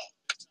now,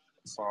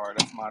 sorry,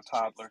 that's my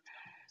toddler.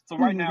 So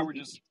right now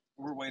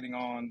we're waiting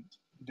on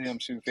them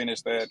to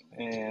finish that,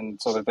 and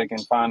so that they can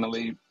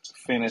finally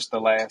finish the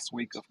last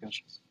week of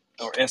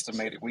or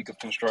estimated week of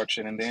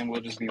construction, and then we'll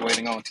just be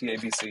waiting on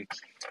TABC.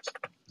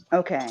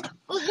 Okay.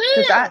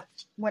 Because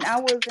when I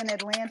was in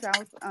Atlanta, I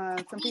was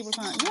some people were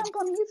saying, yeah, I'm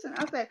going to Houston.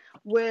 I said,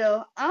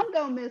 well, I'm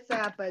going to miss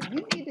out, but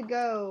you need to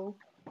go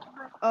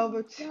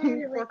over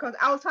to For Culture.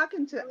 I was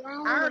talking to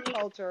our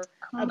culture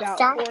about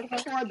for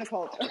the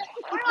culture.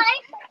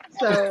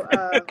 So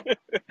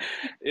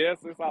Yes,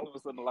 it's all of a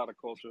sudden a lot of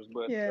cultures,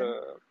 but yeah,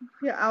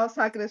 yeah. I was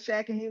talking to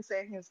Shaq, and he was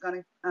saying he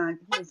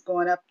was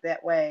going up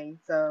that way.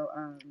 So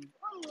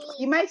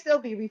he may still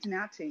be reaching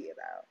out to you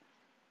though.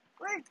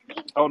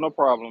 oh, no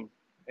problem.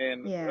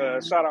 And Yeah.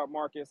 shout out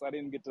Marcus. I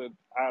didn't get to.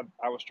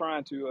 I was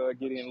trying to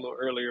get in a little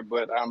earlier,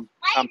 but I'm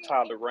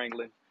toddler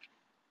wrangling.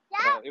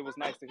 It was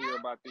nice to hear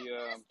about the.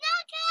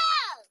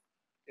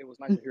 It was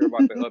nice to hear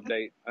about the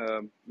update.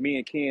 Me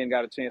and Ken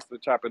got a chance to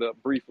chop it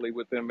up briefly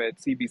with them at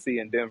CBC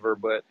in Denver,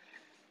 but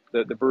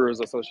the Brewers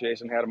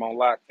Association had him on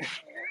lock,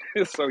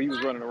 so he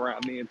was running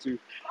around then too.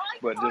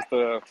 But just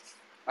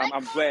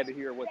I'm glad to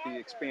hear what the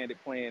expanded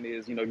plan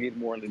is. You know, getting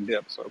more in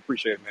depth. So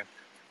appreciate it, man.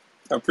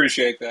 I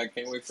appreciate that. I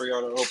can't wait for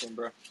y'all to open,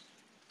 bro.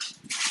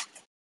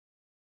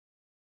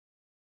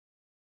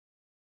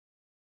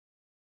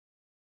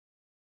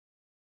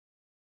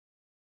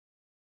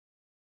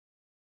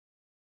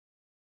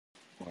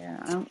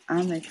 Yeah,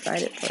 I'm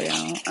excited for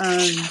y'all.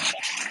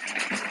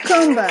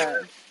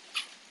 Kumba,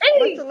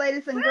 what's the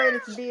latest and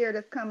greatest beer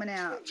that's coming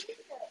out?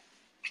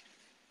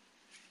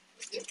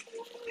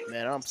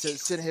 Man, I'm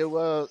sitting here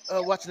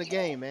watching the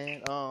game,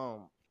 man.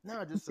 No,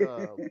 just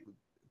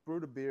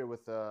brewed a beer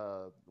with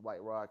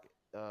White Rock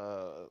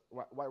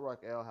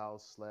Ale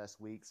House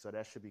last week, so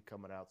that should be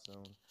coming out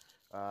soon.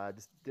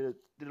 Just did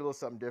a little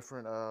something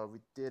different. We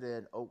did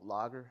an oat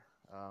lager.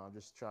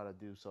 Just trying to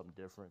do something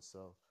different.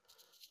 So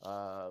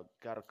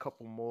got a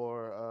couple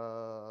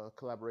more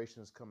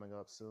collaborations coming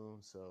up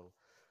soon. So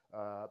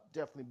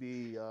definitely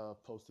be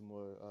posting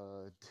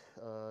more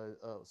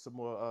some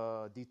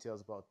more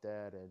details about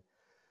that, and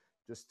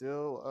just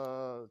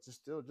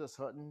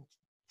hunting,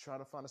 trying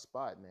to find a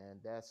spot, man.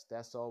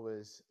 That's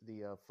always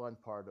the fun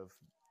part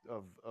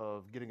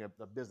of getting a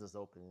business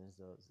open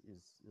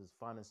is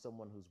finding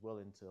someone who's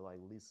willing to like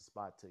lease a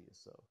spot to you.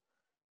 So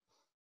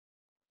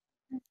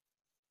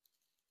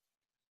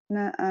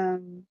Now,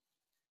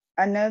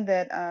 I know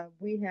that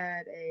we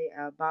had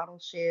a bottle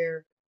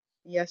share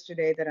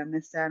yesterday that I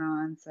missed out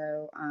on.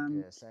 So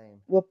yeah, same.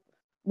 we'll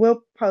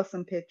we'll post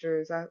some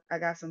pictures. I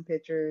got some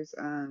pictures.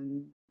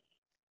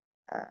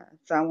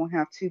 So I won't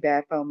have too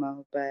bad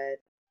FOMO.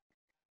 But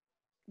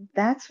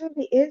that's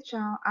really it,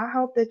 y'all. I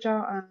hope that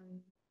y'all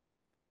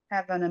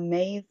have an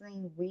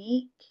amazing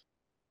week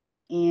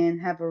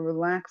and have a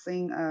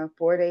relaxing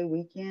 4-day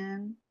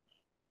weekend.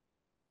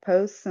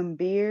 Post some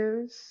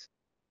beers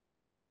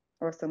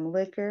or some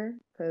liquor,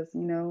 because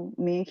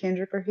me and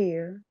Kendrick are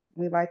here.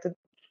 We like to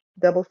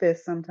double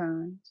fist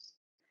sometimes.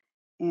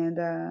 And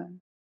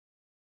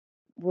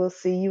we'll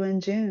see you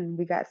in June.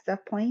 We got stuff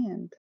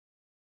planned.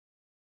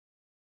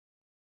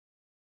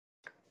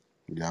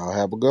 Y'all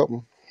have a good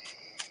one.